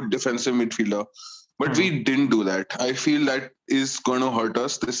but a good defensive midfielder. But Hmm. we didn't do that. I feel that is going to hurt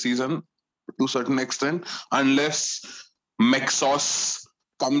us this season to a certain extent, unless Mexos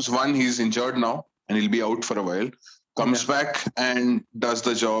comes. One, he's injured now and he'll be out for a while. Comes Yeah. back and does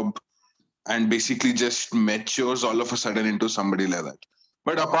the job and basically just matures all of a sudden into somebody like that.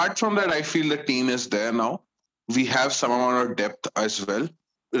 But apart from that, I feel the team is there now. We have some amount of depth as well.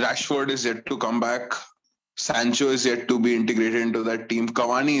 Rashford is yet to come back. Sancho is yet to be integrated into that team.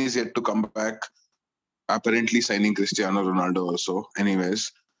 Cavani is yet to come back. Apparently signing Cristiano Ronaldo also.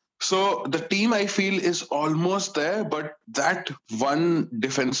 Anyways, so the team I feel is almost there, but that one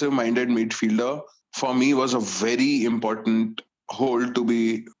defensive minded midfielder for me was a very important hole to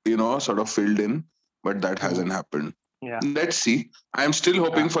be, sort of filled in, but that hasn't happened. Yeah. Let's see. I'm still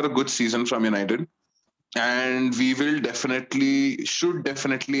hoping for a good season from United, and we should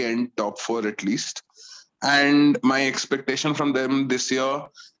definitely end top four at least. And my expectation from them this year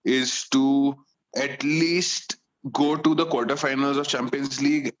is to at least go to the quarterfinals of Champions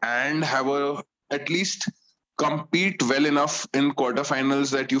League and have at least compete well enough in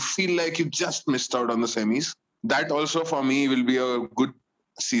quarterfinals that you feel like you just missed out on the semis. That also for me will be a good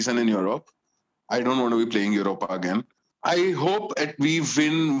season in Europe. I don't want to be playing Europa again. I hope we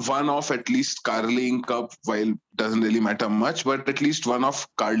win one of at least Carling Cup, while doesn't really matter much, but at least one of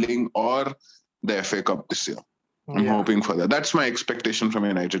Carling or the FA Cup this year. I'm hoping for that. That's my expectation from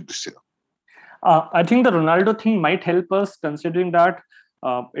United this year. I think the Ronaldo thing might help us, considering that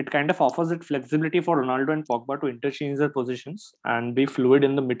it kind of offers it flexibility for Ronaldo and Pogba to interchange their positions and be fluid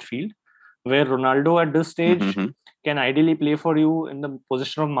in the midfield, where Ronaldo at this stage can ideally play for you in the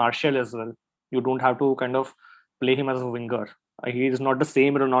position of Martial as well. You don't have to kind of play him as a winger. He is not the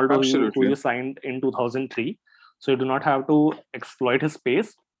same Ronaldo who you signed in 2003. So you do not have to exploit his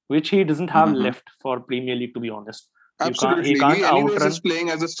pace, which he doesn't have left for Premier League, to be honest. Absolutely. He anyways is playing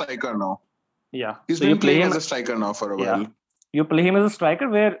as a striker now. Yeah. He's been playing as a striker now for a while. You play him as a striker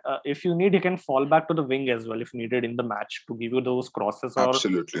where if you need, he can fall back to the wing as well if needed in the match to give you those crosses or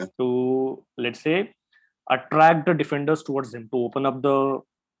to, let's say, attract the defenders towards him, to open up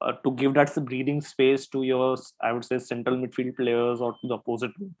to give that breathing space to your, I would say, central midfield players or to the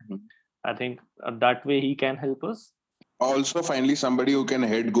opposite. I think that way he can help us. Also, finally, somebody who can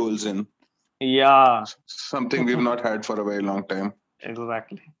head goals in. Yeah. Something we've not had for a very long time.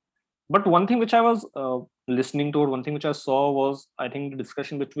 Exactly. But one thing which I was listening to, or one thing which I saw was, I think, the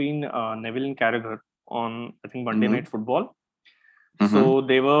discussion between Neville and Carragher on, I think, Monday Night Football. So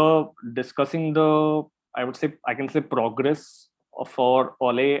they were discussing I can say progress for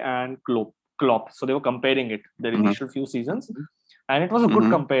Ole and Klopp. So they were comparing it, their initial few seasons. And it was a good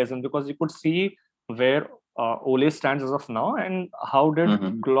comparison because you could see where Ole stands as of now and how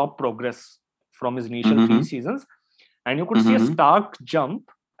did Klopp progress from his initial 3 seasons. And you could see a stark jump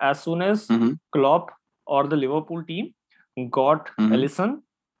as soon as Klopp or the Liverpool team got Alisson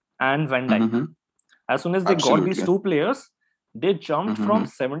and Van Dijk. As soon as they got these two players, they jumped from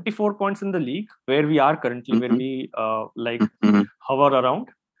 74 points in the league, where we are currently, where we hover around,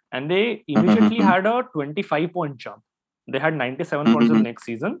 and they immediately had a 25-point jump. They had 97 points in the next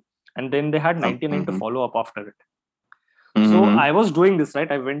season, and then they had 99 to follow up after it. So I was doing this,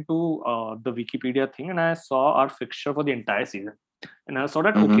 right? I went to the Wikipedia thing and I saw our fixture for the entire season. And I saw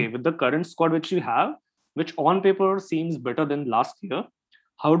that, okay, with the current squad which we have, which on paper seems better than last year,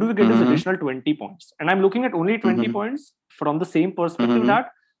 how do we get this additional 20 points? And I'm looking at only 20 points from the same perspective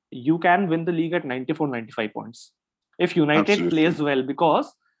that you can win the league at 94, 95 points. If United plays well,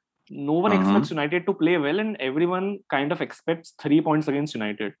 because no one expects United to play well and everyone kind of expects 3 points against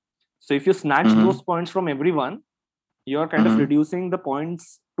United. So if you snatch those points from everyone, you're kind of reducing the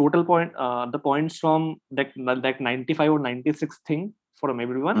points from that 95 or 96 thing from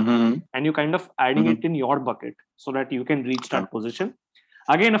everyone, and you kind of adding it in your bucket so that you can reach that position.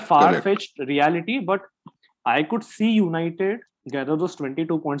 Again, a far-fetched reality, but I could see United gather those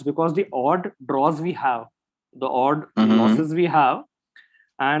 22 points because the odd draws we have, the odd losses we have,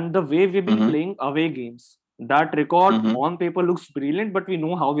 and the way we've been playing away games. That record on paper looks brilliant, but we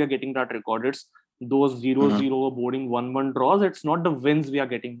know how we are getting that record. It's those 0-0 boring 1-1 draws. It's not the wins we are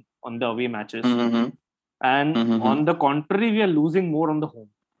getting on the away matches. And on the contrary, we are losing more on the home,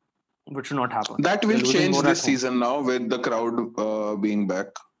 which should not happen. That will change this season now with the crowd being back.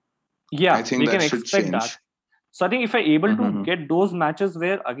 Yeah, I think we can expect that. So I think if I'm able to get those matches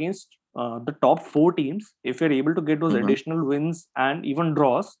where against the top 4 teams, if we're able to get those additional wins and even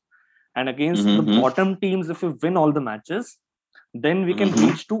draws, and against the bottom teams, if we win all the matches, then we can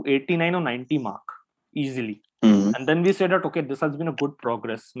reach to 89 or 90 mark easily. And then we said that, okay, this has been a good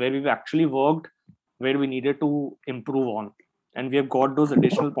progress where we've actually worked where we needed to improve on. And we have got those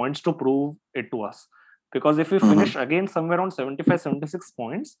additional points to prove it to us. Because if we finish again somewhere around 75, 76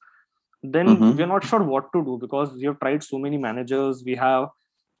 points, then we're not sure what to do because we have tried so many managers. We have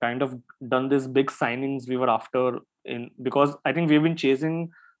kind of done this big signings we were after because I think we've been chasing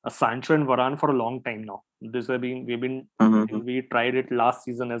Sancho and Varane for a long time now. We tried it last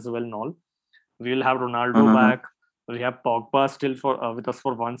season as well and all. We'll have Ronaldo back. We have Pogba still with us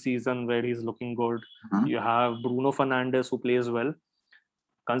for one season where he's looking good. You have Bruno Fernandes who plays well.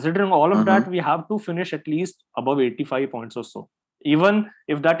 Considering all of that, we have to finish at least above 85 points or so. Even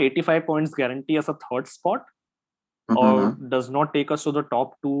if that 85 points guarantee us a third spot, or Mm-hmm. does not take us to the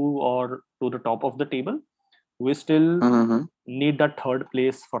top two or to the top of the table, we still Mm-hmm. need that third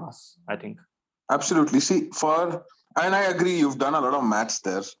place for us, I think. Absolutely. See, and I agree, you've done a lot of maths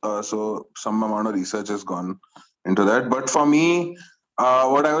there. So some amount of research has gone into that. But for me,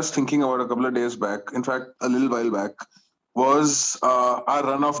 what I was thinking about a couple of days back, in fact, a little while back, was our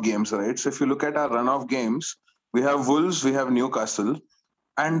run of games, right? So if you look at our run of games, we have Wolves, we have Newcastle,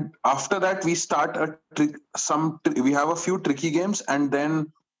 and after that we start we have a few tricky games, and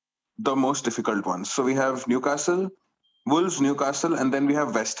then the most difficult ones. So we have Newcastle, Wolves, Newcastle, and then we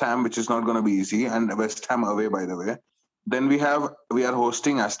have West Ham, which is not going to be easy, and West Ham away, by the way. Then we are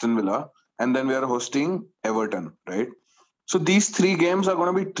hosting Aston Villa, and then we are hosting Everton, right? So these three games are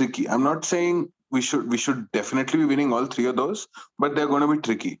going to be tricky. I'm not saying we should definitely be winning all three of those, but they're going to be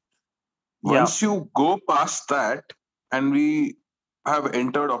tricky. Yeah, Once you go past that, and we have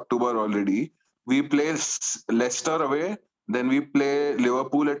entered October already, we play Leicester away, then we play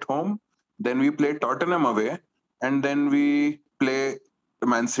Liverpool at home, then we play Tottenham away, and then we play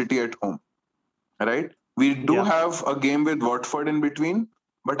Man City at home, right? We do yeah, have a game with Watford in between,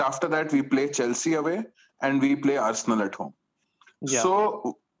 but after that we play Chelsea away and we play Arsenal at home. yeah,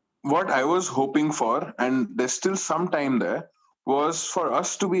 So, what I was hoping for, and there's still some time there, was for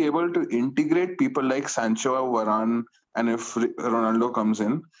us to be able to integrate people like Sancho, Varane, and if Ronaldo comes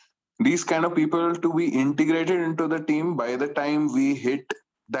in, these kind of people to be integrated into the team by the time we hit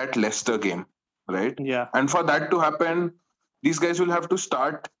that Leicester game, right? yeah, And for that to happen, these guys will have to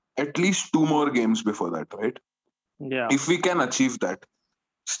start at least two more games before that, right? yeah, If we can achieve that,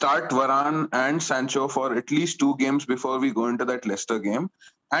 start Varane and Sancho for at least two games before we go into that Leicester game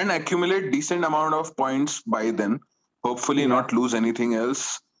and accumulate decent amount of points by then. Hopefully yeah, not lose anything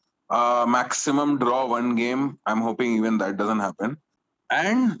else. Maximum draw one game. I'm hoping even that doesn't happen.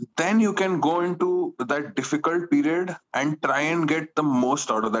 And then you can go into that difficult period and try and get the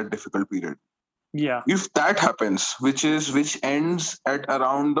most out of that difficult period. yeah, If that happens, which ends at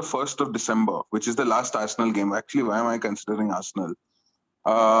around the 1st of December, which is the last Arsenal game. Actually, why am I considering Arsenal?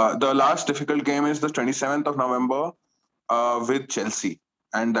 The last difficult game is the 27th of November with Chelsea,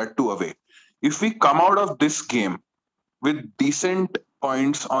 and that too away. If we come out of this game with decent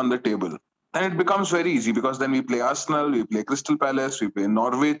points on the table, then it becomes very easy because then we play Arsenal, we play Crystal Palace, we play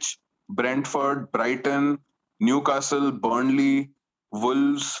Norwich, Brentford, Brighton, Newcastle, Burnley,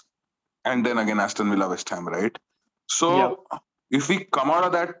 Wolves, and then again Aston Villa, West Ham, right? yeah, So if we come out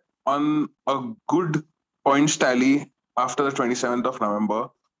of that on a good points tally after the 27th of November,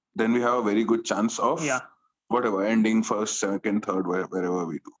 then we have a very good chance of yeah, whatever ending first, second, third, wherever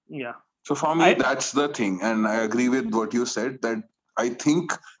we do. yeah. So for me, I that's the thing, and I agree with what you said that I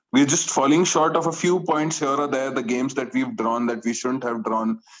think we're just falling short of a few points here or there. The games that we've drawn that we shouldn't have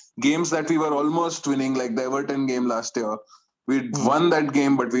drawn, games that we were almost winning, like the Everton game last year. We hmm, won that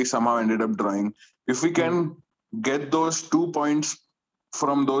game, but we somehow ended up drawing. If we hmm. can get those 2 points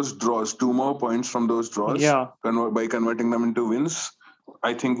from those draws, two more points from those draws, Yeah, by converting them into wins,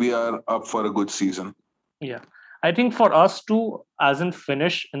 I think we are up for a good season. yeah. I think for us to, as in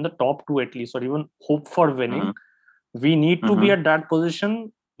finish in the top two at least, or even hope for winning, Mm-hmm. we need to be Mm-hmm. at that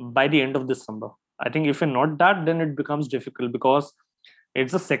position by the end of December. I think if you're not that, then it becomes difficult because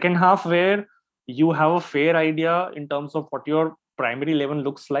it's the second half where you have a fair idea in terms of what your primary 11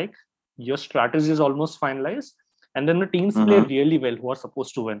 looks like. Your strategy is almost finalized. And then the teams play Mm-hmm. really well who are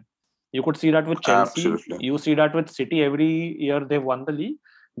supposed to win. You could see that with Chelsea. Absolutely. You see that with City every year they won the league.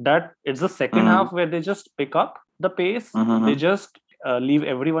 That it's the second Mm-hmm. half where they just pick up the pace. They Mm-hmm. just leave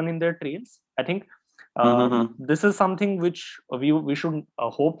everyone in their trails. I think Mm-hmm. this is something which we should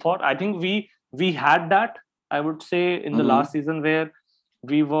hope for. I think we had that. I would say in the Mm-hmm. last season where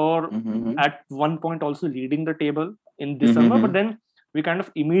we were Mm-hmm. at one point also leading the table in December, but Mm-hmm. then we kind of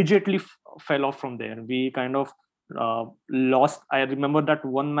immediately fell off from there. We kind of lost. I remember that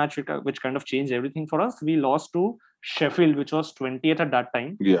one match which kind of changed everything for us. We lost to Sheffield, which was 20th at that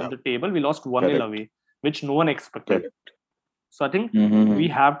time in Yeah, the table. We lost 1-0 correct. away, which no one expected. Correct. So I think we Mm-hmm.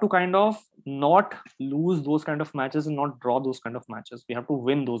 have to kind of not lose those kind of matches and not draw those kind of matches. We have to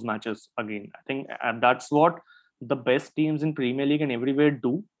win those matches again. I think that's what the best teams in Premier League and everywhere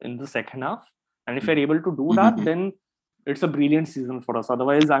do in the second half. And if you're able to do that, Mm-hmm. then it's a brilliant season for us.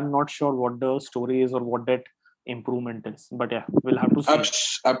 Otherwise, I'm not sure what the story is or what that improvement is. But yeah, we'll have to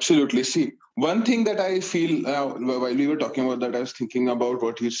see. Absolutely. See, one thing that I feel while we were talking about that, I was thinking about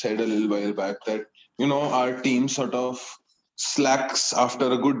what you said a little while back that, our team sort of slacks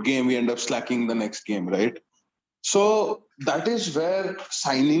after a good game, we end up slacking the next game, right? So that is where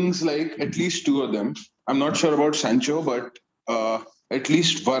signings like at least two of them, I'm not sure about Sancho, but at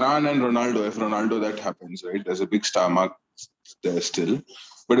least Varane and Ronaldo, if Ronaldo that happens, right? There's a big star mark there still.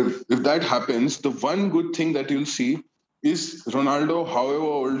 But if that happens, the one good thing that you'll see is Ronaldo, however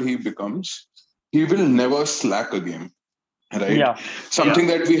old he becomes, he will never slack a game, right? Yeah. Something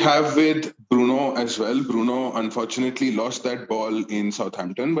that we have with Bruno as well. Bruno unfortunately lost that ball in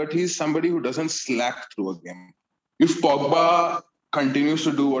Southampton, but he's somebody who doesn't slack through a game. If Pogba continues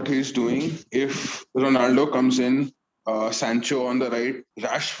to do what he's doing, if Ronaldo comes in, Sancho on the right,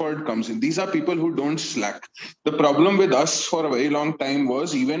 Rashford comes in. These are people who don't slack. The problem with us for a very long time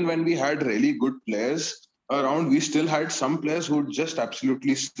was even when we had really good players around, we still had some players who just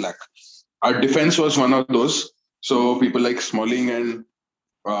absolutely slack. Our defense was one of those. So people like Smalling and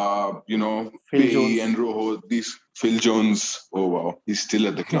Phil Bailly Jones. and Rojo, these Phil Jones. Oh wow, he's still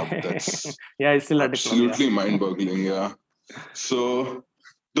at the club. That's Yeah, he's still at the club. Yeah. absolutely mind-boggling. Yeah. So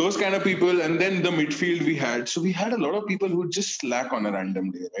those kind of people, and then the midfield we had. So we had a lot of people who just slack on a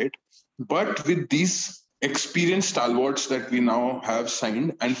random day, right? But with these experienced stalwarts that we now have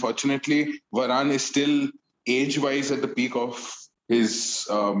signed, unfortunately, Varane is still age-wise at the peak of his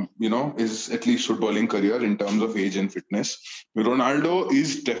at least footballing career in terms of age and fitness. Ronaldo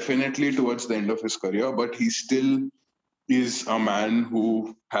is definitely towards the end of his career, but he still is a man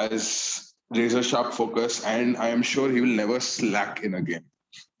who has razor sharp focus, and I am sure he will never slack in a game,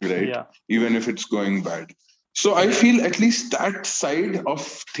 right? Yeah. Even if it's going bad. So I feel at least that side of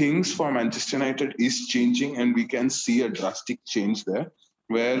things for Manchester United is changing, and we can see a drastic change there.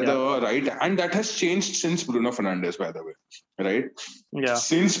 Where the right, and that has changed since Bruno Fernandes, by the way, right? Yeah.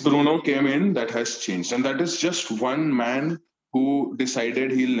 Since Bruno came in, that has changed, and that is just one man who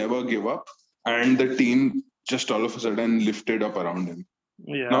decided he'll never give up, and the team just all of a sudden lifted up around him.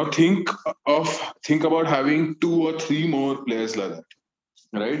 Yeah. Now think about having 2 or 3 more players like that,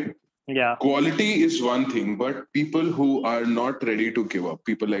 right? Yeah. Quality is one thing, but people who are not ready to give up,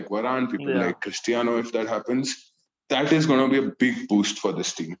 people like Varane, people Yeah. like Cristiano, if that happens, that is going to be a big boost for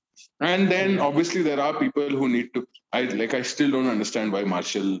this team. And then obviously there are people who need to. I still don't understand why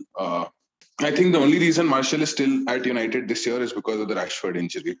Martial. I think the only reason Martial is still at United this year is because of the Rashford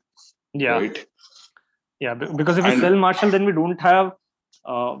injury, Yeah. right? Yeah. Because if we And sell Martial, then we don't have.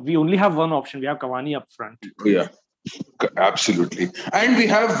 We only have one option. We have Cavani up front. yeah, absolutely. And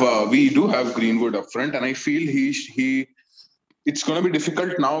we do have Greenwood up front, and I feel he it's going to be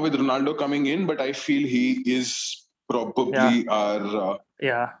difficult now with Ronaldo coming in, but I feel he is probably our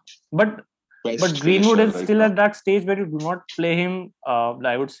Yeah. But best Greenwood finisher is right still now. at that stage where you do not play him.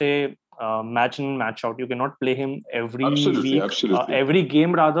 I would say match in, match out. You cannot play him every Absolutely, week, absolutely. every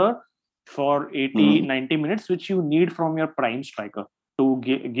game rather, for 80, Mhm. 90 minutes, which you need from your prime striker to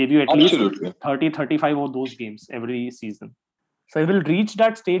give you at least Absolutely. 30, 35 of those games every season. So he will reach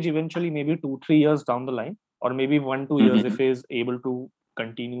that stage eventually, maybe 2, 3 years down the line, or maybe 1, 2 years if Mhm. he is able to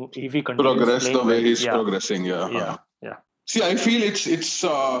continue. If he continues Progress the playing way well, he's yeah, progressing. Yeah. yeah, yeah, See, I feel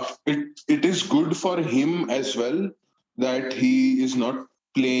it is good for him as well that he is not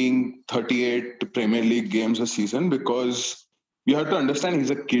playing 38 Premier League games a season, because you have to understand he's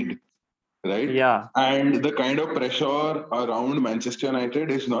a kid, right? yeah, And the kind of pressure around Manchester United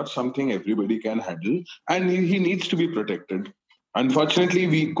is not something everybody can handle, and he needs to be protected. Unfortunately,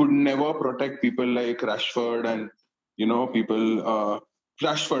 we could never protect people like Rashford and people.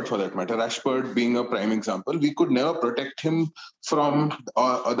 Rashford, for that matter, Rashford being a prime example, we could never protect him from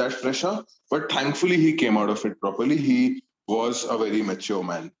that pressure. But thankfully, he came out of it properly. He was a very mature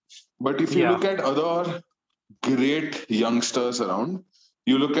man. But if you yeah, look at other great youngsters around.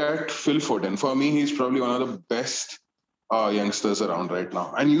 You look at Phil Foden. For me, he's probably one of the best youngsters around right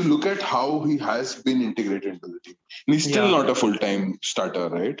now. And you look at how he has been integrated into the team. And he's still yeah, not a full-time starter,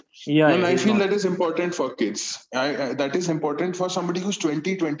 right? yeah, And yeah. I He's feel not. that is important for kids. That is important for somebody who's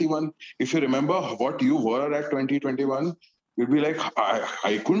 20, 21. If you remember what you were at 20, 21, you'd be like,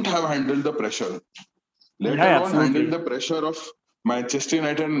 I couldn't have handled the pressure, let Yeah, alone handle absolutely. the pressure of Manchester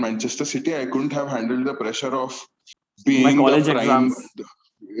United and Manchester City. I couldn't have handled the pressure of My being the college prime. exams.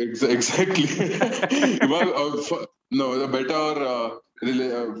 Exactly. Well, no, the better,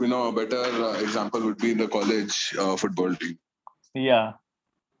 a better example would be the college football team. Yeah.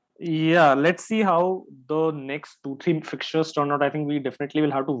 Yeah, let's see how the next 2, 3 fixtures turn out. I think we definitely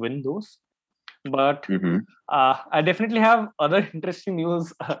will have to win those. But Mm-hmm. I definitely have other interesting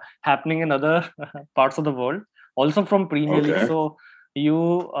news happening in other parts of the world, also from Premier League. Okay. So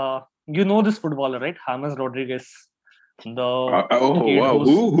you know this footballer, right? James Rodriguez, the Oh kid wow, who's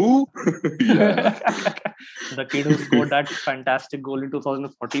who? Yeah. the kid who scored that fantastic goal in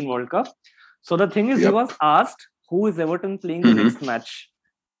 2014 World Cup. So the thing is, he Yep. was asked who is Everton playing the Mm-hmm. next match,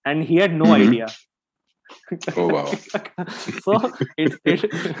 and he had no Mm-hmm. idea. Oh wow. So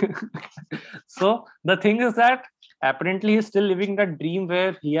so the thing is that apparently he's still living that dream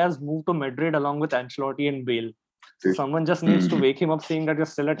where he has moved to Madrid along with Ancelotti and Bale. So someone just needs to wake him up saying that you're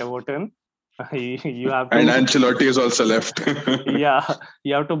still at Everton. You have And to, Ancelotti is also left. yeah,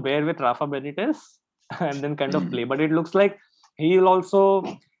 you have to bear with Rafa Benitez and then kind of play. But it looks like he will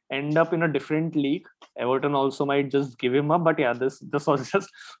also end up in a different league. Everton also might just give him up. But yeah, this was just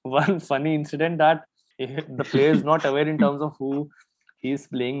one funny incident that the player is not aware in terms of who he's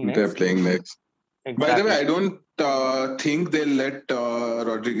playing They're next. playing next. By the way, Exactly. I don't think they'll let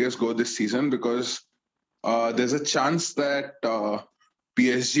Rodriguez go this season because there's a chance that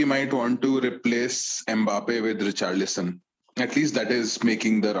PSG might want to replace Mbappe with Richarlison. At least that is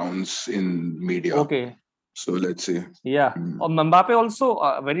making the rounds in media. Okay. So let's see. Yeah. Mbappe also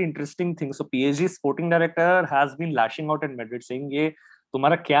a very interesting thing. So PSG sporting director has been lashing out in Madrid saying ये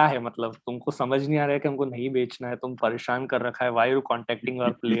तुम्हारा क्या है मतलब तुमको समझ नहीं आ रहा है कि हमको नहीं बेचना है तुम परेशान कर रखा है why are you contacting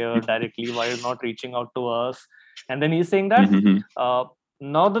our player directly why are you not reaching out to us and then he's saying that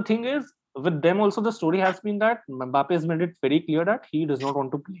now the thing is with them also the story has been that Mbappe has made it very clear that he does not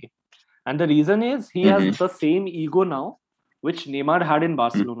want to play and the reason is he has the same ego now which Neymar had in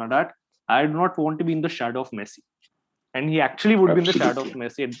Barcelona that I do not want to be in the shadow of Messi and he actually would be in the shadow of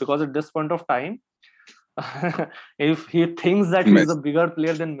Messi because at this point of time if he thinks that he's a bigger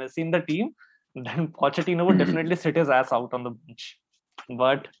player than Messi in the team, then Pochettino would definitely sit his ass out on the bench.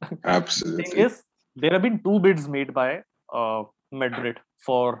 But the thing is, there have been two bids made by Madrid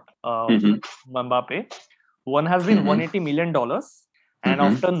for Mbappe. One has been $180 million, and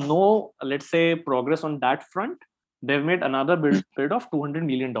after no, let's say, progress on that front, they've made another bid of $200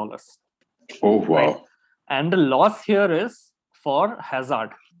 million. Oh wow! Right? And the loss here is for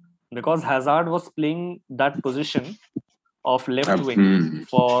Hazard because Hazard was playing that position of left wing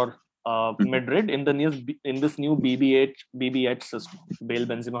for Madrid in this new BBH system, Bale,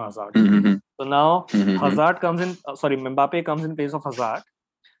 Benzema, Hazard. So now Hazard comes in. Mbappe comes in place of Hazard,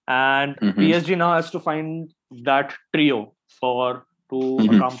 and PSG now has to find that trio to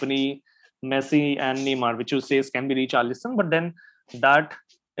accompany Messi and Neymar, which you say can be Richarlison. But then that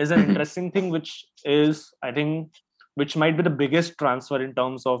is an interesting thing, which is I think which might be the biggest transfer in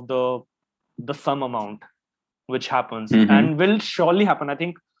terms of the sum amount which happens and will surely happen. I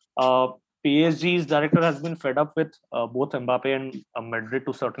think PSG's director has been fed up with both Mbappe and Madrid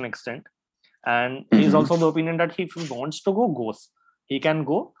to a certain extent. And he's also the opinion that if he wants to go, goes. He can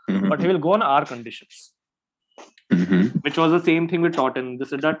go, but he will go on our conditions. Which was the same thing with Tottenham. They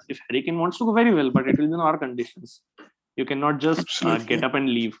said that if Harry Kane wants to go very well, but it will be on our conditions. You cannot just get up and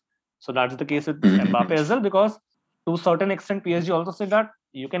leave. So that's the case with Mbappe as well, because to a certain extent, PSG also said that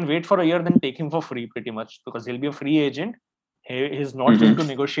you can wait for a year, then take him for free pretty much, because he'll be a free agent. He's not going to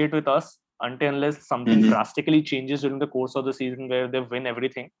negotiate with us unless something drastically changes during the course of the season where they win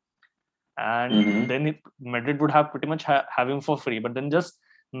everything. And then Madrid would have pretty much have him for free. But then just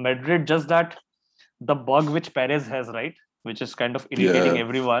that the bug which Perez has, right, which is kind of irritating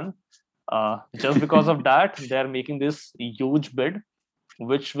everyone. Just because of that, they're making this huge bid,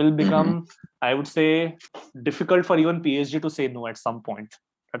 which will become, I would say, difficult for even PSG to say no at some point.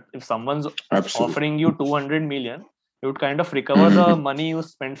 But if someone's offering you 200 million, you would kind of recover the money you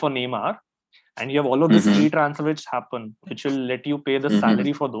spent for Neymar, and you have all of this free transfer which happen, which will let you pay the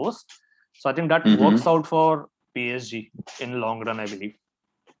salary for those. So I think that works out for PSG in long run, I believe.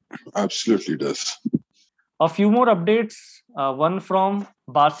 Absolutely does. A few more updates. One from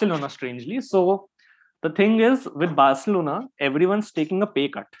Barcelona, strangely. So the thing is, with Barcelona, everyone's taking a pay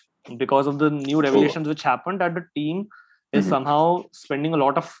cut because of the new revelations which happened that the team is somehow spending a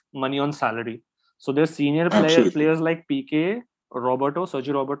lot of money on salary. So there's senior players like Piqué,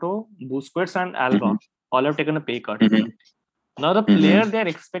 Sergio Roberto, Busquets, and Alba all have taken a pay cut. Now the player they're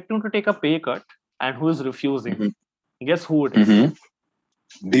expecting to take a pay cut and who is refusing. Guess who it is?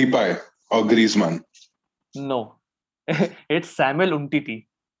 Depay or Griezmann? No, it's Samuel Umtiti.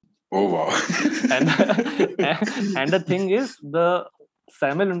 Oh wow! and the thing is, the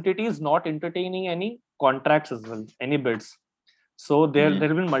Samuel Umtiti is not entertaining any contracts as well, any bids. So there have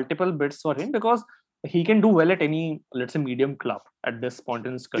been multiple bids for him because he can do well at any, let's say, medium club at this point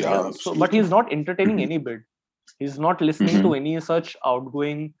in his career. Yeah, but he's not entertaining any bid. He's not listening to any such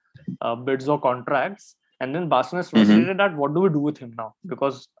outgoing bids or contracts. And then Barcelona is frustrated at what do we do with him now?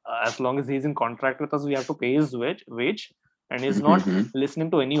 Because as long as he's in contract with us, we have to pay his wage, and he's not listening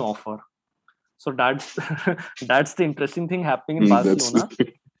to any offer. So that's that's the interesting thing happening in Barcelona.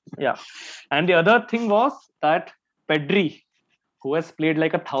 Yeah. And the other thing was that Pedri, who has played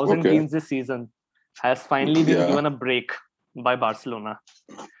like 1,000 games this season, has finally been given a break by Barcelona.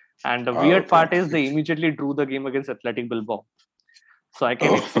 And the weird Okay. part is they immediately drew the game against Athletic Bilbao. So I can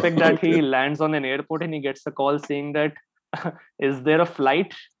Oh, expect that okay. he lands on an airport and he gets a call saying that, is there a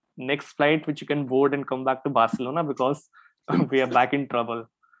flight, next flight, which you can board and come back to Barcelona because we are back in trouble.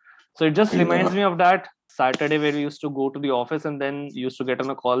 So it just reminds Yeah. me of that Saturday where we used to go to the office and then used to get on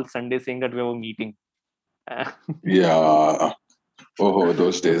a call Sunday saying that we have a meeting. Yeah. Oh,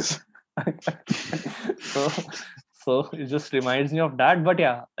 those days. so so it just reminds me of that. But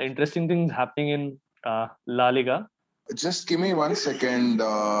yeah, interesting things happening in La Liga. Just give me 1 second,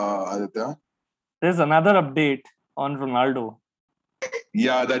 Aditya. There's another update on Ronaldo.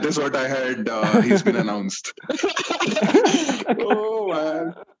 Yeah, that is what I heard. He's been announced. Oh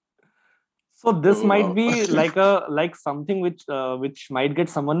man. So this Oh might wow. be like something which might get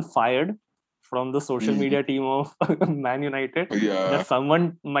someone fired from the social Mm, media team of Man United. yeah. That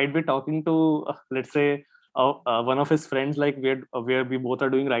someone might be talking to, let's say, one of his friends, like where we both are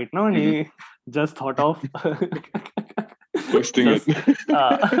doing right now, and Mhm. he just thought of Posting it. just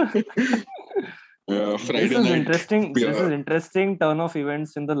uh, this Friday is night. interesting. This Yeah. is interesting turn of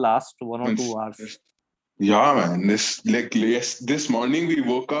events in the last 1 or 2 hours. Yeah, man. This morning we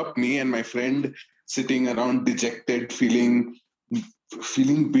woke up, me and my friend sitting around dejected,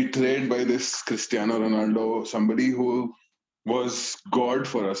 feeling betrayed by this Cristiano Ronaldo, somebody who was God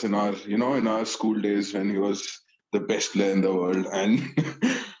for us in our school days when he was the best player in the world. And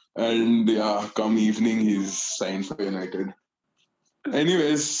and yeah, come evening he's signed for United.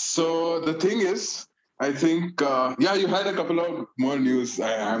 Anyways, so the thing is, I think you had a couple of more news.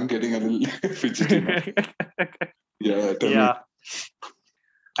 I'm getting a little fidgety now. Yeah, tell me. Yeah,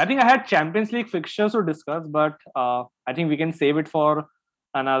 I think I had Champions League fixtures to discuss, but I think we can save it for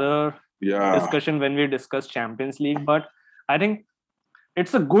another Yeah. discussion when we discuss Champions League. But I think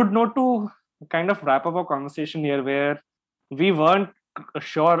it's a good note to kind of wrap up our conversation here, where we weren't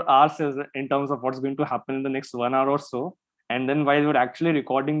sure ourselves in terms of what's going to happen in the next 1 hour or so. And then while we're actually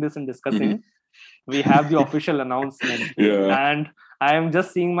recording this and Mhm. discussing, we have the official announcement. Yeah. And I am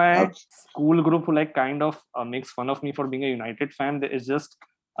just seeing my Ab- school group who like kind of makes fun of me for being a United fan. It's just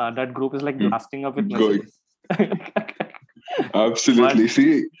that group is like mm, blasting up with Going. messages. But Absolutely.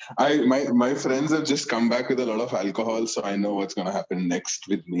 See, my friends have just come back with a lot of alcohol, so I know what's gonna happen next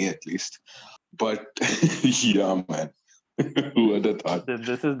with me at least. But yeah, man. Who would have thought?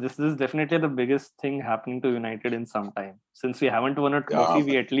 this is definitely the biggest thing happening to United in some time. Since we haven't won a Yeah, trophy,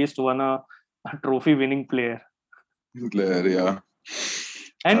 we at least won a trophy winning player. Blair, yeah.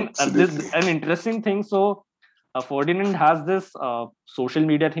 And Absolutely. an interesting thing. So Ferdinand has this social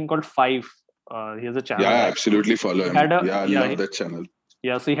media thing called Five. He has a Yeah, channel, I right? absolutely follow He him. had a Yeah, I yeah love that channel.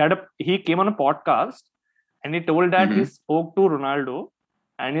 yeah. So he came on a podcast and he told that he Mm-hmm. spoke to Ronaldo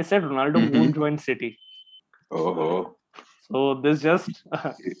and he said Ronaldo Mm-hmm. won't join City. Oh, So this just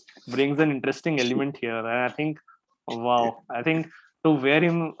brings an interesting element here, and I think, wow, I think to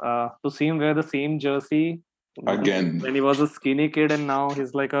see him wear the same jersey again. when he was a skinny kid, and now he's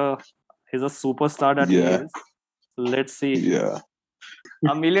a superstar that he Yeah, is. Let's see. yeah.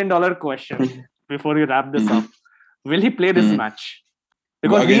 $1 million question before we wrap this up: will he play this Mm. match?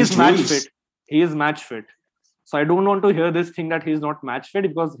 Because he is Against match fit. Wolves. He is match fit. So I don't want to hear this thing that he's not match fit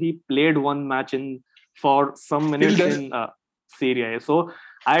because he played one match in for some He'll minutes def- in Serie A. So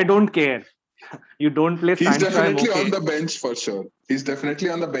I don't care. You don't play he's Sancho, I'm definitely on okay. the bench for sure. He's definitely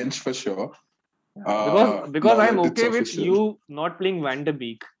on the bench for sure. Because Now I'm that it's okay with official. you not playing Van de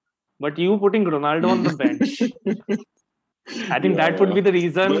Beek, but you putting Ronaldo on Mm. the bench. I think Yeah, that would yeah. be the But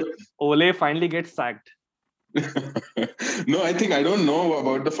reason Ole finally gets sacked. no, I think I don't know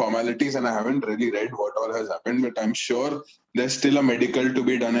about the formalities and I haven't really read what all has happened, but I'm sure there's still a medical to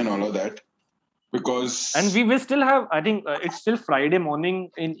be done and all of that. And Because we will still have, I think it's still Friday morning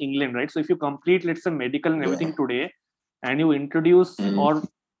in England, right? So if you complete, let's say, medical and yeah. everything today, and you introduce Mm. or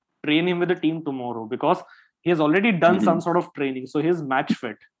train him with the team tomorrow, because he has already done Mm-hmm. some sort of training, so he's match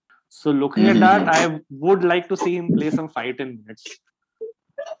fit. So looking at that, Mm-hmm. I would like to see him play some 5-10 minutes.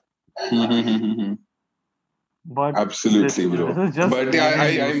 Mm-hmm. But Absolutely, this bro. is just But yeah,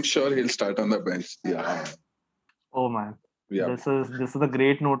 brilliant I'm news. sure he'll start on the bench. Yeah. Oh man, Yeah. this is a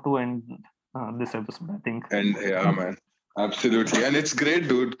great note to end this episode, I think. And yeah, man. Absolutely. And it's great,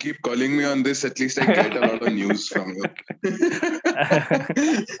 dude. Keep calling me on this. At least I get a lot of news from you.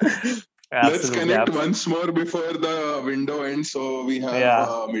 Let's Absolutely, connect once more before the window ends so we have yeah,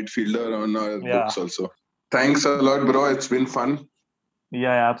 a midfielder on our yeah. books also. Thanks a lot, bro. It's been fun.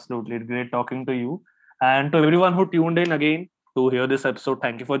 Yeah, absolutely. It's great talking to you. And to everyone who tuned in again to hear this episode,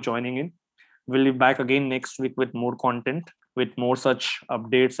 thank you for joining in. We'll be back again next week with more content, with more such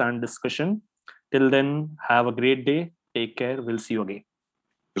updates and discussion. Till then, have a great day. Take care. We'll see you again.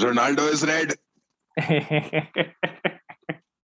 Ronaldo is red.